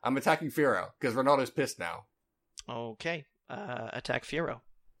 Fuck it. I'm attacking Firo, because Ronaldo's pissed now. Okay. Attack Firo.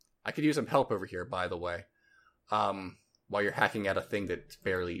 I could use some help over here, by the way. While you're hacking at a thing that's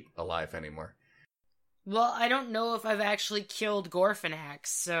barely alive anymore. Well, I don't know if I've actually killed Gorfanax,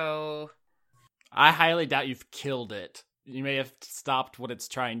 so... I highly doubt you've killed it. You may have stopped what it's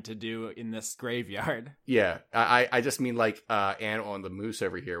trying to do in this graveyard. Yeah, I just mean like Anne on the moose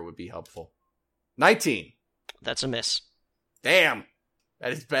over here would be helpful. 19! That's a miss. Damn!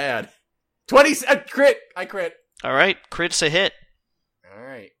 That is bad. 20! Crit! I crit! Alright, crit's a hit.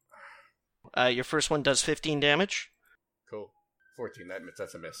 Alright. Your first one does 15 damage. Cool. 14,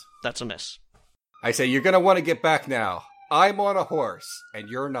 that's a miss. That's a miss. I say, you're gonna want to get back now. I'm on a horse, and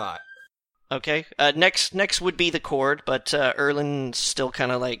you're not. Okay, next would be the cord, but Erlin's still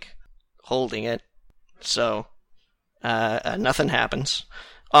kind of like holding it, so nothing happens.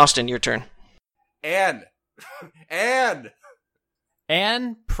 Austin, your turn. Anne! Anne!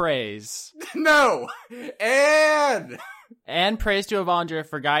 Anne prays. No! Anne! Anne prays to Avandra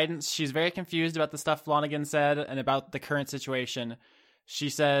for guidance. She's very confused about the stuff Flanagan said and about the current situation. She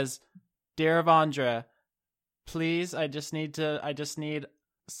says, "Dear Avandra, please, I just need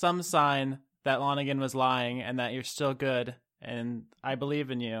some sign that Lonigan was lying and that you're still good, and I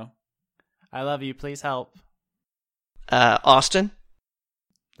believe in you. I love you. Please help." Austin?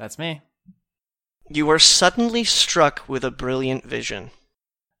 That's me. You are suddenly struck with a brilliant vision.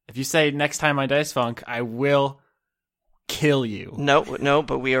 If you say next time on Dice Funk, I will kill you. No,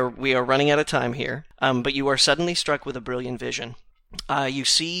 but we are running out of time here. But you are suddenly struck with a brilliant vision. You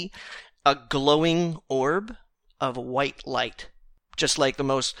see a glowing orb of white light, just like the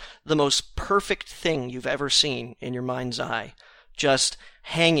most perfect thing you've ever seen in your mind's eye, just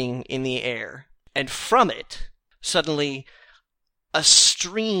hanging in the air. And from it, suddenly, a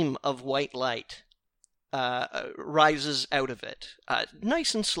stream of white light rises out of it,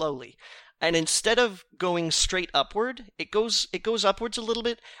 nice and slowly. And instead of going straight upward, it goes upwards a little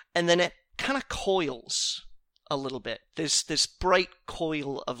bit, and then it kind of coils a little bit. This bright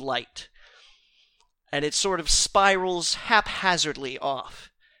coil of light. And it sort of spirals haphazardly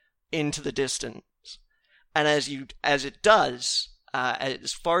off into the distance. And as it does,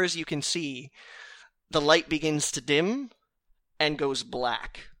 as far as you can see, the light begins to dim and goes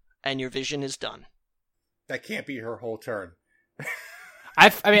black, and your vision is done. That can't be her whole turn.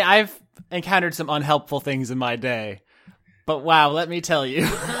 I've encountered some unhelpful things in my day, but wow, let me tell you.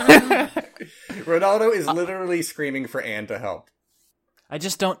 Ronaldo is literally screaming for Anne to help. I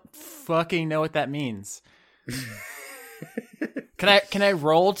just don't fucking know what that means. Can I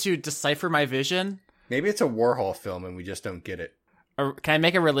roll to decipher my vision? Maybe it's a Warhol film and we just don't get it. Or can I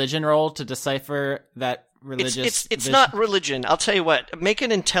make a religion roll to decipher that religious? It's not religion. I'll tell you what. Make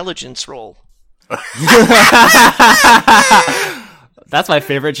an intelligence roll. That's my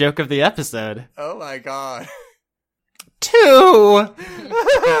favorite joke of the episode. Oh my god. 2!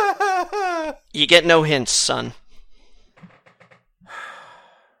 You get no hints, son.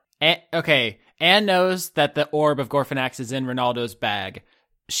 Okay, Anne knows that the orb of Gorfanax is in Ronaldo's bag.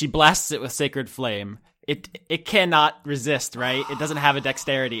 She blasts it with Sacred Flame. It cannot resist, right? It doesn't have a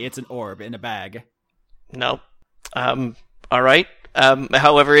dexterity. It's an orb in a bag. No. All right.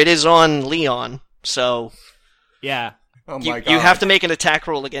 However, it is on Leon, so... Yeah. Oh my god. You have to make an attack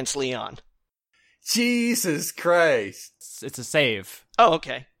roll against Leon. Jesus Christ. It's a save. Oh,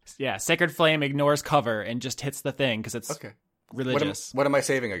 okay. Yeah, Sacred Flame ignores cover and just hits the thing because it's Okay. religious. What am I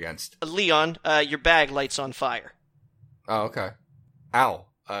saving against? Leon, your bag lights on fire. Oh, okay. Ow.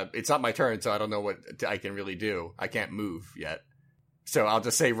 It's not my turn, so I don't know what I can really do. I can't move yet. So I'll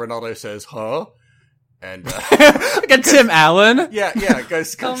just say Ronaldo says, huh? And, like a Tim Allen? Yeah,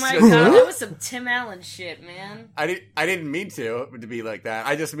 because... Oh my god, that was some Tim Allen shit, man. I didn't mean to be like that.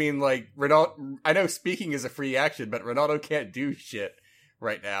 I just mean, like, Ronaldo... I know speaking is a free action, but Ronaldo can't do shit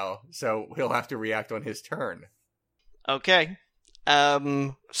right now, so he'll have to react on his turn. Okay.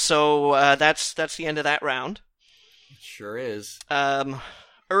 So that's the end of that round. It sure is.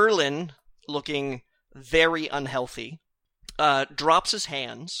 Erlin, looking very unhealthy, drops his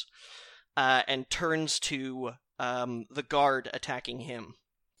hands and turns to the guard attacking him.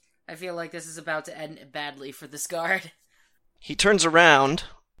 I feel like this is about to end badly for this guard. He turns around,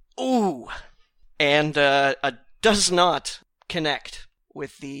 ooh, and does not connect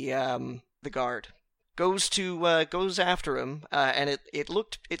with the guard. Goes after him, and it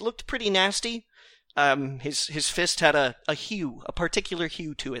looked pretty nasty. His fist had a particular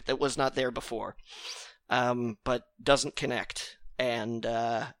hue to it that was not there before, but doesn't connect, and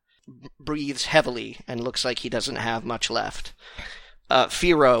breathes heavily and looks like he doesn't have much left.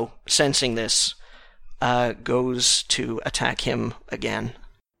 Firo, sensing this, goes to attack him again.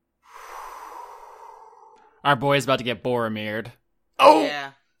 Our boy's about to get Boromir'd. Oh!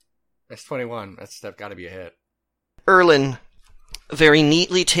 Yeah. That's 21. That's got to be a hit. Erlen very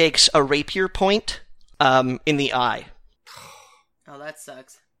neatly takes a rapier point in the eye. Oh, that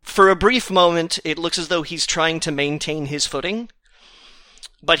sucks. For a brief moment, it looks as though he's trying to maintain his footing,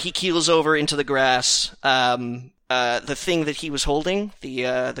 but he keels over into the grass. The thing that he was holding,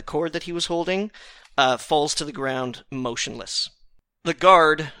 the cord that he was holding, falls to the ground motionless. The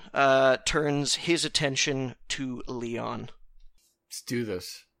guard turns his attention to Leon. Let's do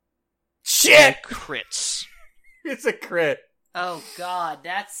this. Shit! Crits. It's a crit. Oh god,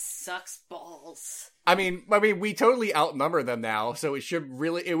 that sucks balls. I mean, we totally outnumber them now, so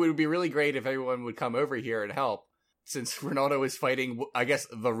it would be really great if everyone would come over here and help, since Ronaldo is fighting, I guess,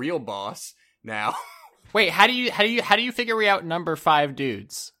 the real boss now. Wait, how do you figure we outnumber 5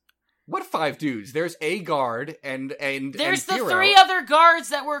 dudes? What 5 dudes? There's a guard and There's and the Firo. 3 other guards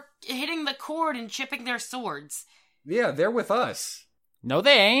that were hitting the cord and chipping their swords. Yeah, they're with us. No,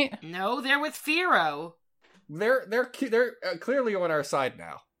 they ain't. No, they're with Firo. They're clearly on our side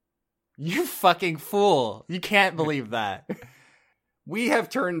now. You fucking fool. You can't believe that. We have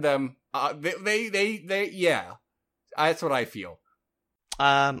turned them. Yeah. That's what I feel.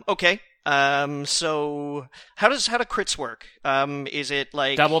 Okay. So how do crits work? Is it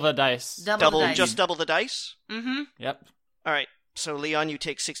like Double the dice. Double the dice. just double the dice? Mm-hmm. Yep. All right. So Leon, you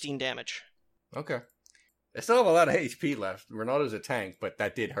take 16 damage. Okay. I still have a lot of HP left. Ronaldo's a tank, but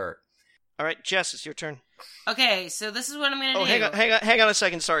that did hurt. All right, Jess, it's your turn. Okay, so this is what I'm gonna do. Hang on a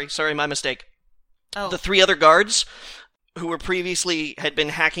second. Sorry, my mistake. Oh. The 3 other guards who were previously had been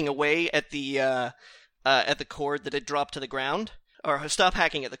hacking away at the cord that had dropped to the ground, or stop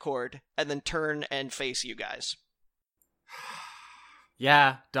hacking at the cord, and then turn and face you guys.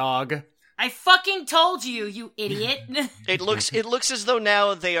 Yeah, dog. I fucking told you, you idiot. It looks as though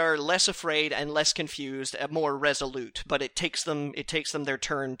now they are less afraid and less confused and more resolute, but it takes them their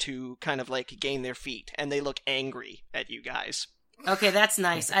turn to kind of like gain their feet, and they look angry at you guys. Okay, that's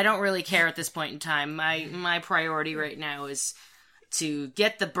nice. I don't really care at this point in time. My priority right now is to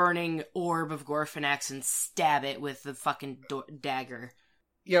get the burning orb of Gorfanax and stab it with the fucking dagger.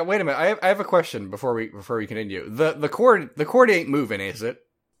 Yeah, wait a minute. I have a question before we continue. The cord ain't moving, is it?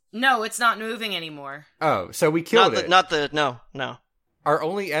 No, it's not moving anymore. Oh, so we killed it. No. Our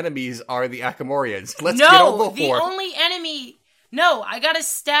only enemies are the Akamorians. Let's get on the the horde. only enemy. No, I gotta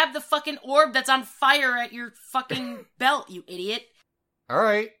stab the fucking orb that's on fire at your fucking belt, you idiot. All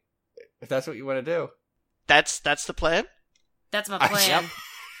right, if that's what you want to do. That's the plan? That's my plan.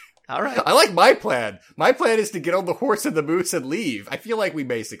 All right. I like my plan. My plan is to get on the horse and the moose and leave. I feel like we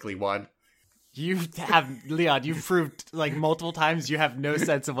basically won. You have, Leon, you've proved like multiple times you have no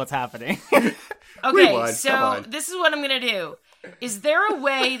sense of what's happening. Okay, Come so on. this is what I'm gonna do. Is there a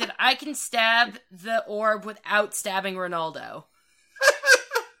way that I can stab the orb without stabbing Ronaldo?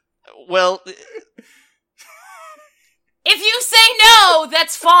 Well, If you say no,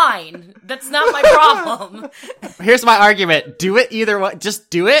 that's fine. That's not my problem. Here's my argument. Do it either way. Just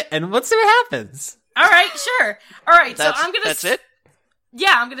do it, and let's see what happens. All right, sure. All right, so I'm gonna. That's it.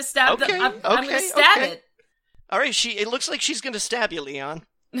 Yeah, I'm gonna stab Okay, I'm gonna stab okay. it. All right. It looks like she's gonna stab you, Leon.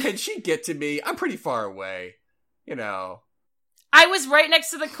 Can she get to me? I'm pretty far away. You know. I was right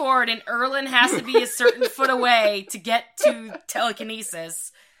next to the cord, and Erlen has to be a certain foot away to get to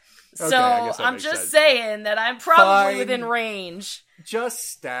telekinesis. Okay, So I guess that I'm makes just sense. saying that I'm probably Fine. within range. Just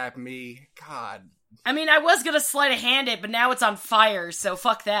stab me. God. I mean, I was gonna sleight of hand it, but now it's on fire, so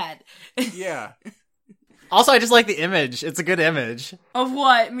fuck that. Yeah. Also, I just like the image. It's a good image. Of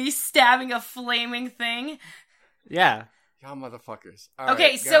what? Me stabbing a flaming thing? Yeah. Y'all motherfuckers. Okay,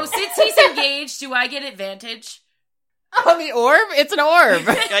 Alright, so go. since he's engaged, do I get advantage? Oh, the orb? It's an orb.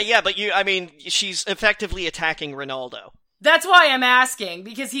 Yeah, but she's effectively attacking Ronaldo. That's why I'm asking,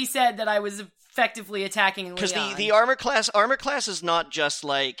 because he said that I was effectively attacking Leon. Because the armor class is not just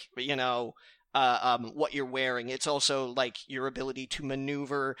like, what you're wearing. It's also like your ability to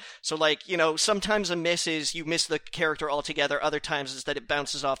maneuver. So like, sometimes a miss is you miss the character altogether. Other times is that it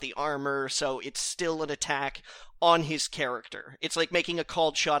bounces off the armor. So it's still an attack on his character. It's like making a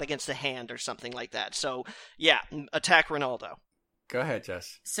called shot against the hand or something like that. So yeah, attack Ronaldo. Go ahead,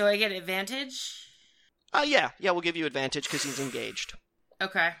 Jess. So I get advantage? Yeah, we'll give you advantage because he's engaged.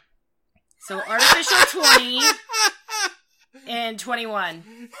 Okay. So artificial 20 and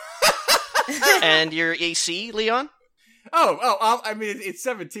 21. And your AC, Leon? I mean, it's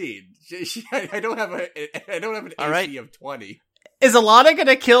 17. I don't have an All AC right. of 20. Is Alana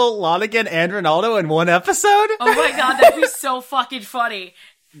gonna kill Lonigan and Ronaldo in one episode? Oh my god, that'd be so fucking funny.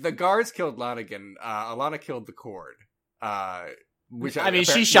 The guards killed Lonigan. Alana killed the cord.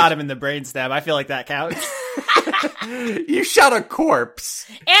 She shot him in the brainstem. I feel like that counts. You shot a corpse.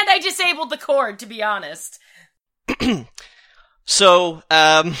 And I disabled the cord, to be honest. So,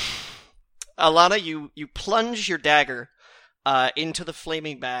 Alana, you plunge your dagger into the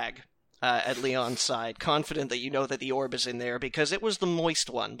flaming bag at Leon's side, confident that you know that the orb is in there because it was the moist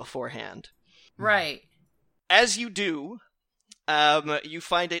one beforehand. Right. As you do, you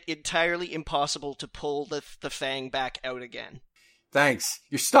find it entirely impossible to pull the fang back out again. Thanks.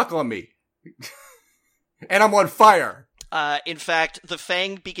 You're stuck on me. And I'm on fire. In fact, the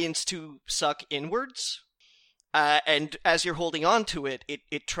fang begins to suck inwards, and as you're holding on to it,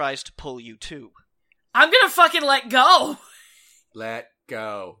 it tries to pull you too. I'm gonna fucking let go. Let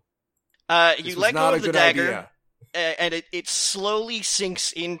go. You let go of the dagger, idea. And it slowly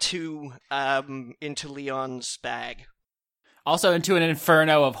sinks into Leon's bag. Also into an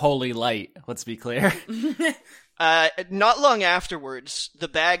inferno of holy light, let's be clear. Not long afterwards, the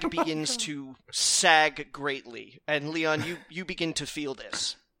bag begins to sag greatly, and Leon, you begin to feel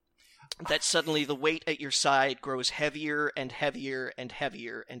this. That suddenly the weight at your side grows heavier and heavier and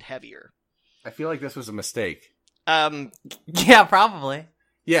heavier and heavier. I feel like this was a mistake. Yeah, probably.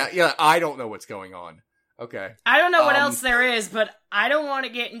 Yeah, I don't know what's going on. Okay. I don't know what else there is, but I don't want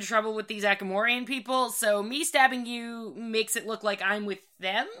to get in trouble with these Akamorian people, so me stabbing you makes it look like I'm with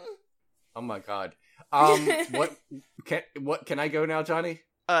them? Oh my god. What can I go now, Johnny?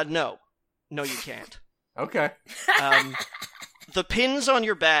 No, you can't. Okay. The pins on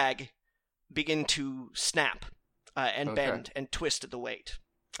your bag begin to snap and Okay. bend and twist at the weight.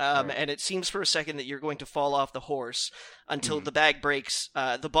 Right. And it seems for a second that you're going to fall off the horse until the bag breaks.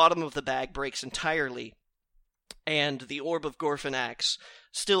 The bottom of the bag breaks entirely, and the orb of Gorfanax,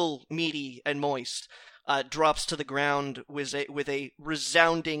 still meaty and moist, drops to the ground with a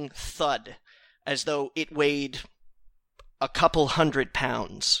resounding thud, as though it weighed a couple 100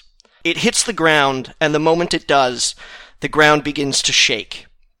 pounds. It hits the ground, and the moment it does, the ground begins to shake.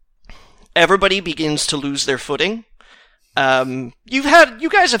 Everybody begins to lose their footing. You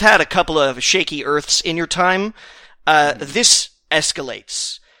guys have had a couple of shaky earths in your time. This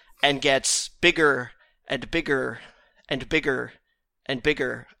escalates and gets bigger and bigger and bigger and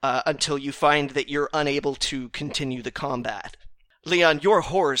bigger until you find that you're unable to continue the combat. Leon, your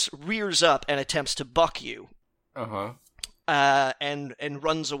horse rears up and attempts to buck you. Uh-huh. And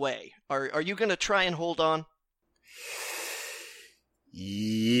runs away. Are you going to try and hold on?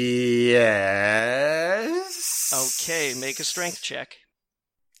 Yes. Okay, make a strength check.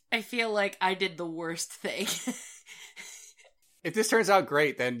 I feel like I did the worst thing. If this turns out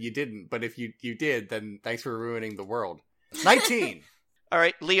great, then you didn't. But if you did, then thanks for ruining the world. 19. All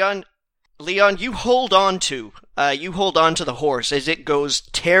right, Leon, you hold on to the horse as it goes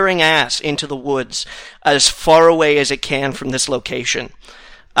tearing ass into the woods as far away as it can from this location.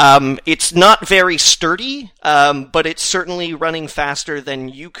 It's not very sturdy, but it's certainly running faster than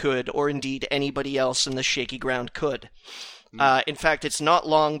you could, or indeed anybody else in the shaky ground could. In fact, it's not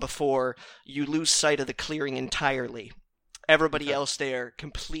long before you lose sight of the clearing entirely. Everybody else there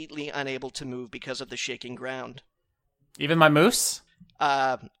completely unable to move because of the shaking ground. Even my moose?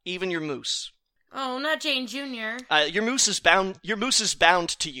 Even your moose. Oh, not Jane Jr. Your moose is bound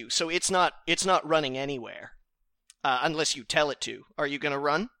to you, so it's not running anywhere. Unless you tell it to. Are you gonna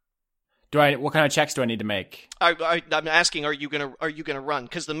run? What kind of checks do I need to make? I'm asking, are you gonna run?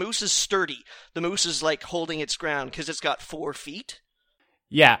 Because the moose is sturdy. The moose is like holding its ground because it's got 4 feet.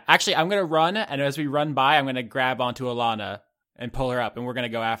 Yeah, actually, I'm gonna run, and as we run by, I'm gonna grab onto Alana and pull her up, and we're gonna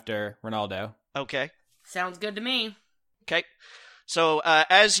go after Ronaldo. Okay. Sounds good to me. Okay. So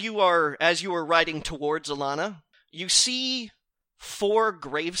as you are riding towards Alana, you see 4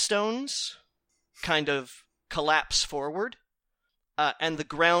 gravestones kind of collapse forward, and the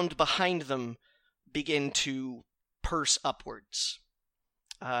ground behind them begin to purse upwards,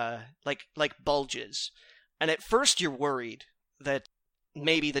 like bulges. And at first you're worried that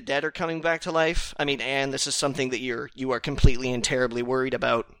maybe the dead are coming back to life. I mean, Anne, this is something that you are completely and terribly worried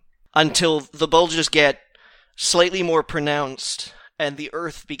about. Until the bulges get slightly more pronounced and the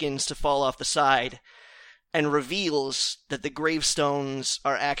earth begins to fall off the side and reveals that the gravestones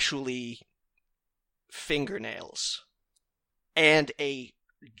are actually fingernails. And a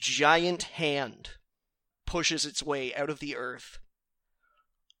giant hand pushes its way out of the earth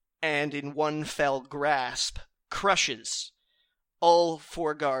and in one fell grasp crushes all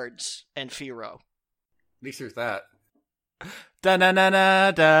 4 guards and Firo. At least there's that. Da na na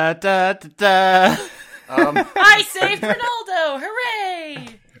na da da da da. I saved Ronaldo!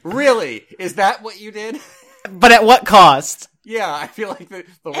 Hooray! Really? Is that what you did? But at what cost? Yeah, I feel like the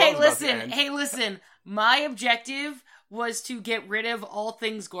world's about to end. Listen. My objective was to get rid of all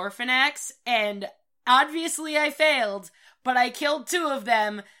things Gorfanax, and obviously I failed, but I killed 2 of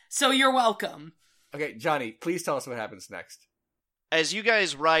them, so you're welcome. Okay, Johnny, please tell us what happens next. As you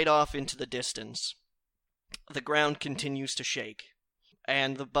guys ride off into the distance, the ground continues to shake,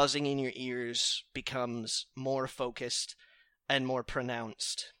 and the buzzing in your ears becomes more focused and more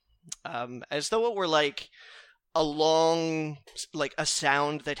pronounced. As though it were like a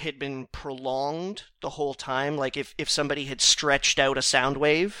sound that had been prolonged the whole time, like if somebody had stretched out a sound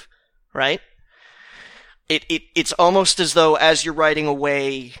wave, right? It's almost as though as you're riding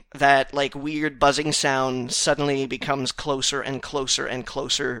away, that like weird buzzing sound suddenly becomes closer and closer and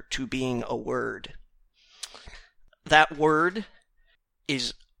closer to being a word. That word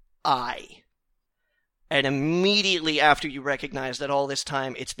is I. And immediately after you recognize that all this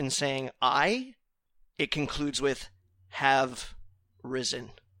time it's been saying I, it concludes with have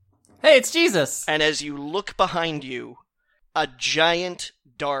risen. Hey, it's Jesus! And as you look behind you, a giant,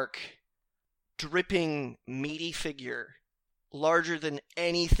 dark, dripping, meaty figure, larger than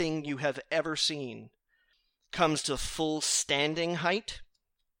anything you have ever seen, comes to full standing height,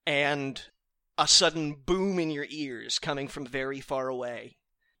 and a sudden boom in your ears coming from very far away.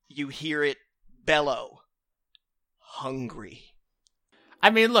 You hear it bellow, hungry. I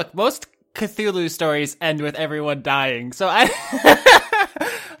mean, look, most Cthulhu stories end with everyone dying, so I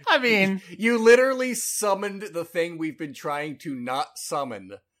mean... You literally summoned the thing we've been trying to not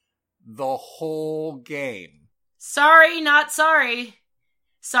summon the whole game. Sorry, not sorry.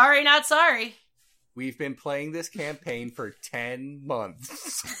 Sorry, not sorry. We've been playing this campaign for 10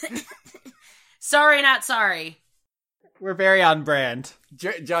 months. Sorry, not sorry. We're very on brand.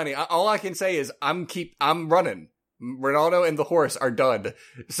 Johnny, all I can say is I'm running. Ronaldo and the horse are done.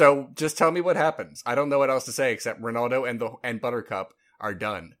 So just tell me what happens. I don't know what else to say except Ronaldo and Buttercup are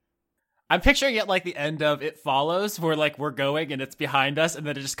done. I'm picturing it like the end of It Follows, where like we're going and it's behind us, and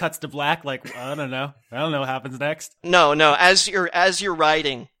then it just cuts to black. Like I don't know what happens next. No. As you're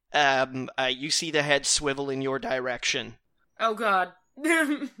riding, you see the head swivel in your direction. Oh God.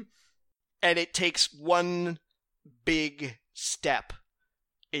 And it takes one big step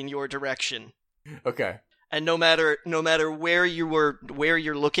in your direction. Okay. And no matter where you're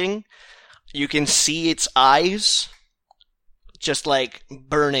looking, you can see its eyes just like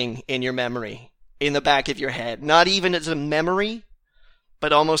burning in your memory, in the back of your head. Not even as a memory,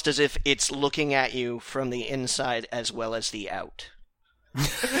 but almost as if it's looking at you from the inside as well as the out.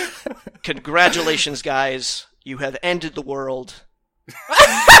 Congratulations, guys. You have ended the world.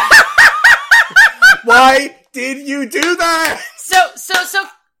 Why did you do that?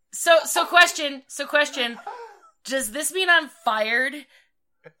 So question. Does this mean I'm fired?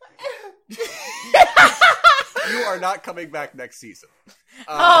 You are not coming back next season.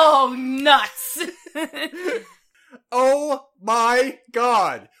 Oh, nuts. Oh my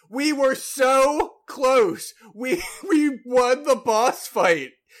God. We were so close. We won the boss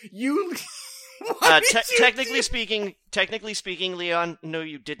fight. Technically speaking, Leon, no,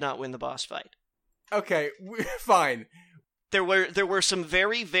 you did not win the boss fight. Okay, fine. There were some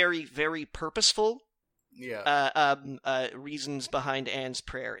very, very, very purposeful reasons behind Anne's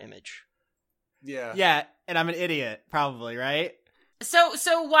prayer image. Yeah, and I'm an idiot, probably, right? So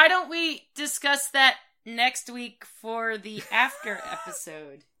why don't we discuss that next week for the after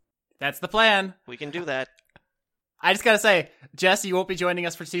episode? That's the plan. We can do that. I just gotta say, Jess, you won't be joining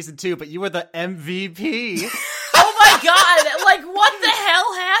us for season 2, but you were the MVP. Oh my God! Like, what the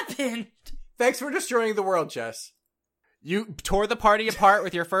hell happened? Thanks for destroying the world, Jess. You tore the party apart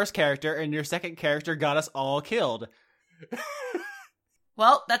with your first character, and your second character got us all killed.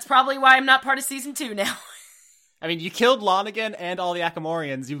 Well, that's probably why I'm not part of season 2 now. I mean, you killed Lonigan and all the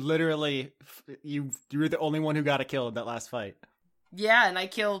Akamorians. You literally, you were the only one who got a kill in that last fight. Yeah, and I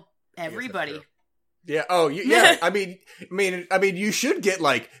killed everybody. Yeah. Oh, yeah. I mean, you should get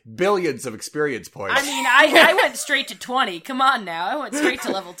like billions of experience points. I mean, I went straight to 20. Come on now. I went straight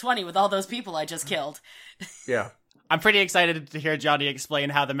to level 20 with all those people I just killed. Yeah. I'm pretty excited to hear Johnny explain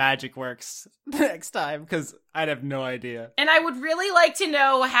how the magic works next time, because I'd have no idea. And I would really like to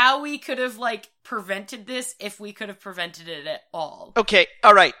know how we could have, like, prevented this, if we could have prevented it at all. Okay,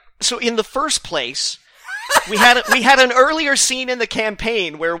 all right. So in the first place, we had an earlier scene in the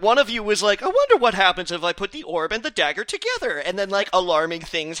campaign where one of you was like, I wonder what happens if I put the orb and the dagger together, and then, like, alarming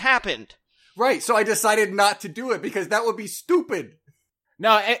things happened. Right, so I decided not to do it because that would be stupid.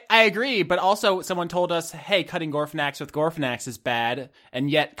 No, I agree, but also someone told us, hey, cutting Gorfanax with Gorfanax is bad,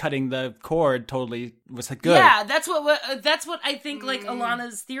 and yet cutting the cord totally was good. Yeah, that's what I think, like,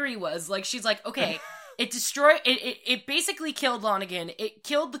 Alana's theory was. Like, she's like, okay, it destroyed, it basically killed Lonigan, it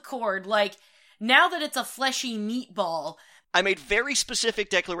killed the cord, like, now that it's a fleshy meatball. I made very specific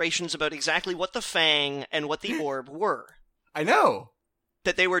declarations about exactly what the fang and what the orb were. I know.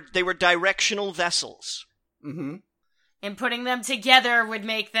 That they were directional vessels. Mm-hmm. And putting them together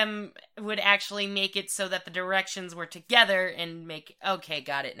would actually make it so that the directions were together and make... Okay,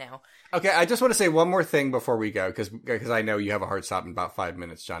 got it now. Okay, I just want to say one more thing before we go, because I know you have a hard stop in about 5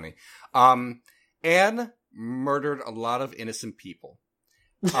 minutes, Johnny. Anne murdered a lot of innocent people.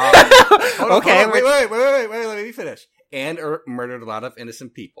 Okay, wait, let me finish. Anne murdered a lot of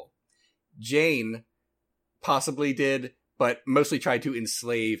innocent people. Jane possibly did, but mostly tried to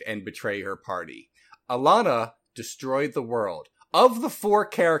enslave and betray her party. Alana destroyed the world. Of the 4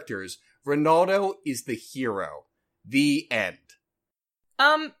 characters, Ronaldo is the hero. The end.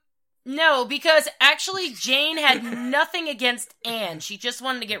 No, because actually Jane had nothing against Anne. She just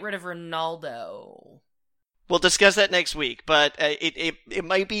wanted to get rid of Ronaldo. We'll discuss that next week, but it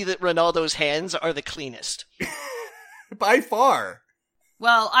might be that Ronaldo's hands are the cleanest. By far.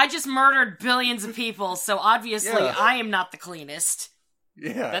 Well, I just murdered billions of people, so obviously I am not the cleanest.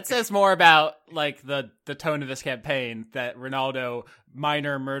 Yeah. That says more about, like, the tone of this campaign, that Ronaldo,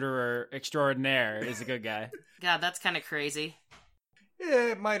 minor murderer extraordinaire, is a good guy. God, that's kind of crazy.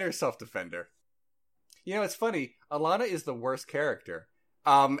 Yeah, minor self-defender. You know, it's funny. Alana is the worst character.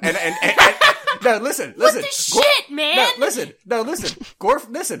 And no, listen. What the shit, man? No, listen.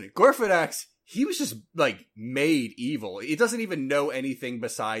 Gorfanax, he was just, like, made evil. He doesn't even know anything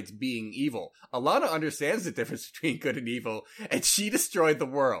besides being evil. Alana understands the difference between good and evil, and she destroyed the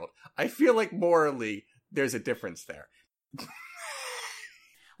world. I feel like morally, there's a difference there.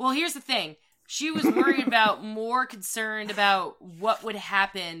 Well, here's the thing. She was more concerned about what would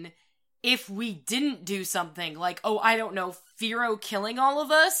happen if we didn't do something. Like, oh, I don't know, Firo killing all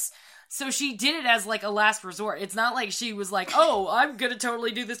of us? So she did it as, like, a last resort. It's not like she was like, oh, I'm gonna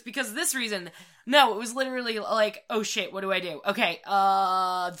totally do this because of this reason. No, it was literally like, oh shit, what do I do? Okay,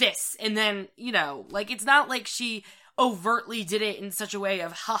 this. And then, you know, like, it's not like she overtly did it in such a way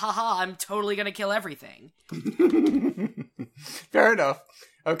of, ha ha ha, I'm totally gonna kill everything. Fair enough.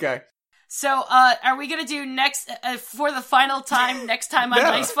 Okay. So, are we gonna do next, for the final time, next time on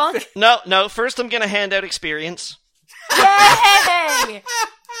Dice Funk? No, first I'm gonna hand out experience. Yay!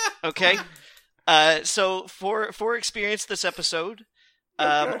 Okay. So for experience this episode,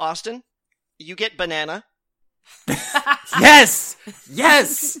 Austin, you get banana. Yes!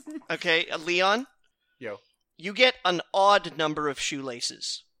 Okay, Leon. Yo. You get an odd number of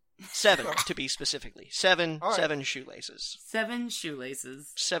shoelaces. 7, to be specifically. 7 shoelaces. 7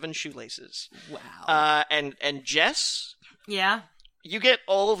 shoelaces. 7 shoelaces. Wow. And Jess? Yeah? You get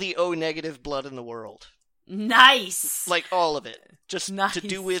all the O negative blood in the world. Nice! Like, all of it. Just nice. to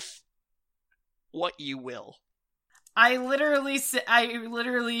do with what you will. I literally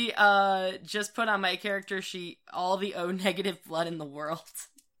just put on my character sheet all the O negative blood in the world.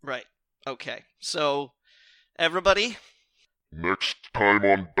 Right. Okay. So, everybody, Next time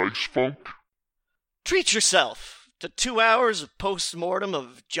on Dice Funk? treat yourself to 2 hours of post-mortem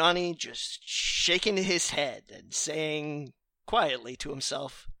of Johnny just shaking his head and saying quietly to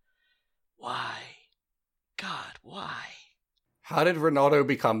himself, why? God, why? How did Ronaldo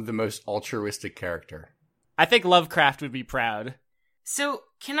become the most altruistic character? I think Lovecraft would be proud. So,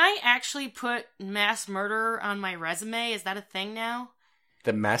 can I actually put mass murderer on my resume? Is that a thing now?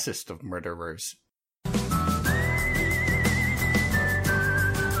 The massest of murderers.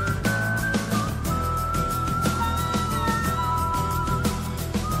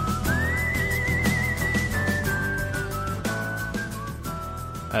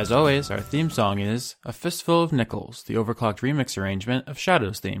 As always, our theme song is A Fistful of Nickels, the overclocked remix arrangement of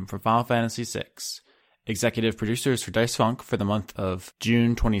Shadow's theme from Final Fantasy VI. Executive producers for Dice Funk for the month of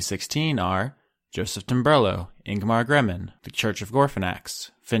June 2016 are Joseph Timberlo, Ingmar Gremin, The Church of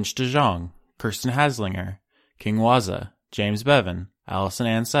Gorfanax, Finch de Jong, Kirsten Haslinger, King Waza, James Bevan, Allison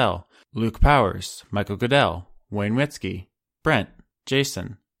Ansell, Luke Powers, Michael Goodell, Wayne Witzke, Brent,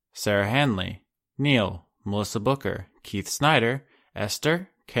 Jason, Sarah Hanley, Neil, Melissa Booker, Keith Snyder, Esther,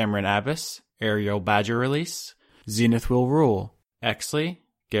 Cameron Abbas, Ariel Badger Release, Zenith Will Rule, Exley,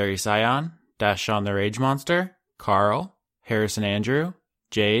 Gary Sion, Dashon the Rage Monster, Carl, Harrison Andrew,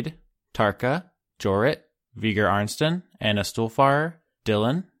 Jade, Tarka, Jorit, Viger Arnston, Anna Stuhlfarer,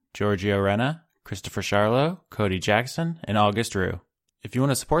 Dylan, Giorgio Renna, Christopher Charlo, Cody Jackson, and August Rue. If you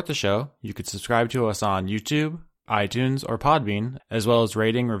want to support the show, you could subscribe to us on YouTube, iTunes, or Podbean, as well as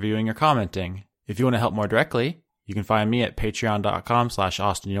rating, reviewing, or commenting. If you want to help more directly, you can find me at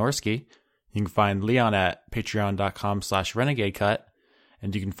patreon.com/Austin Yorsky. You can find Leon at patreon.com/RenegadeCut.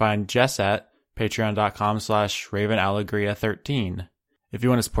 And you can find Jess at patreon.com/RavenAllegria13. If you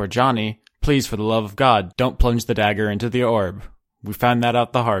want to support Johnny, please, for the love of God, don't plunge the dagger into the orb. We found that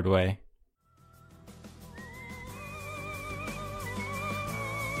out the hard way.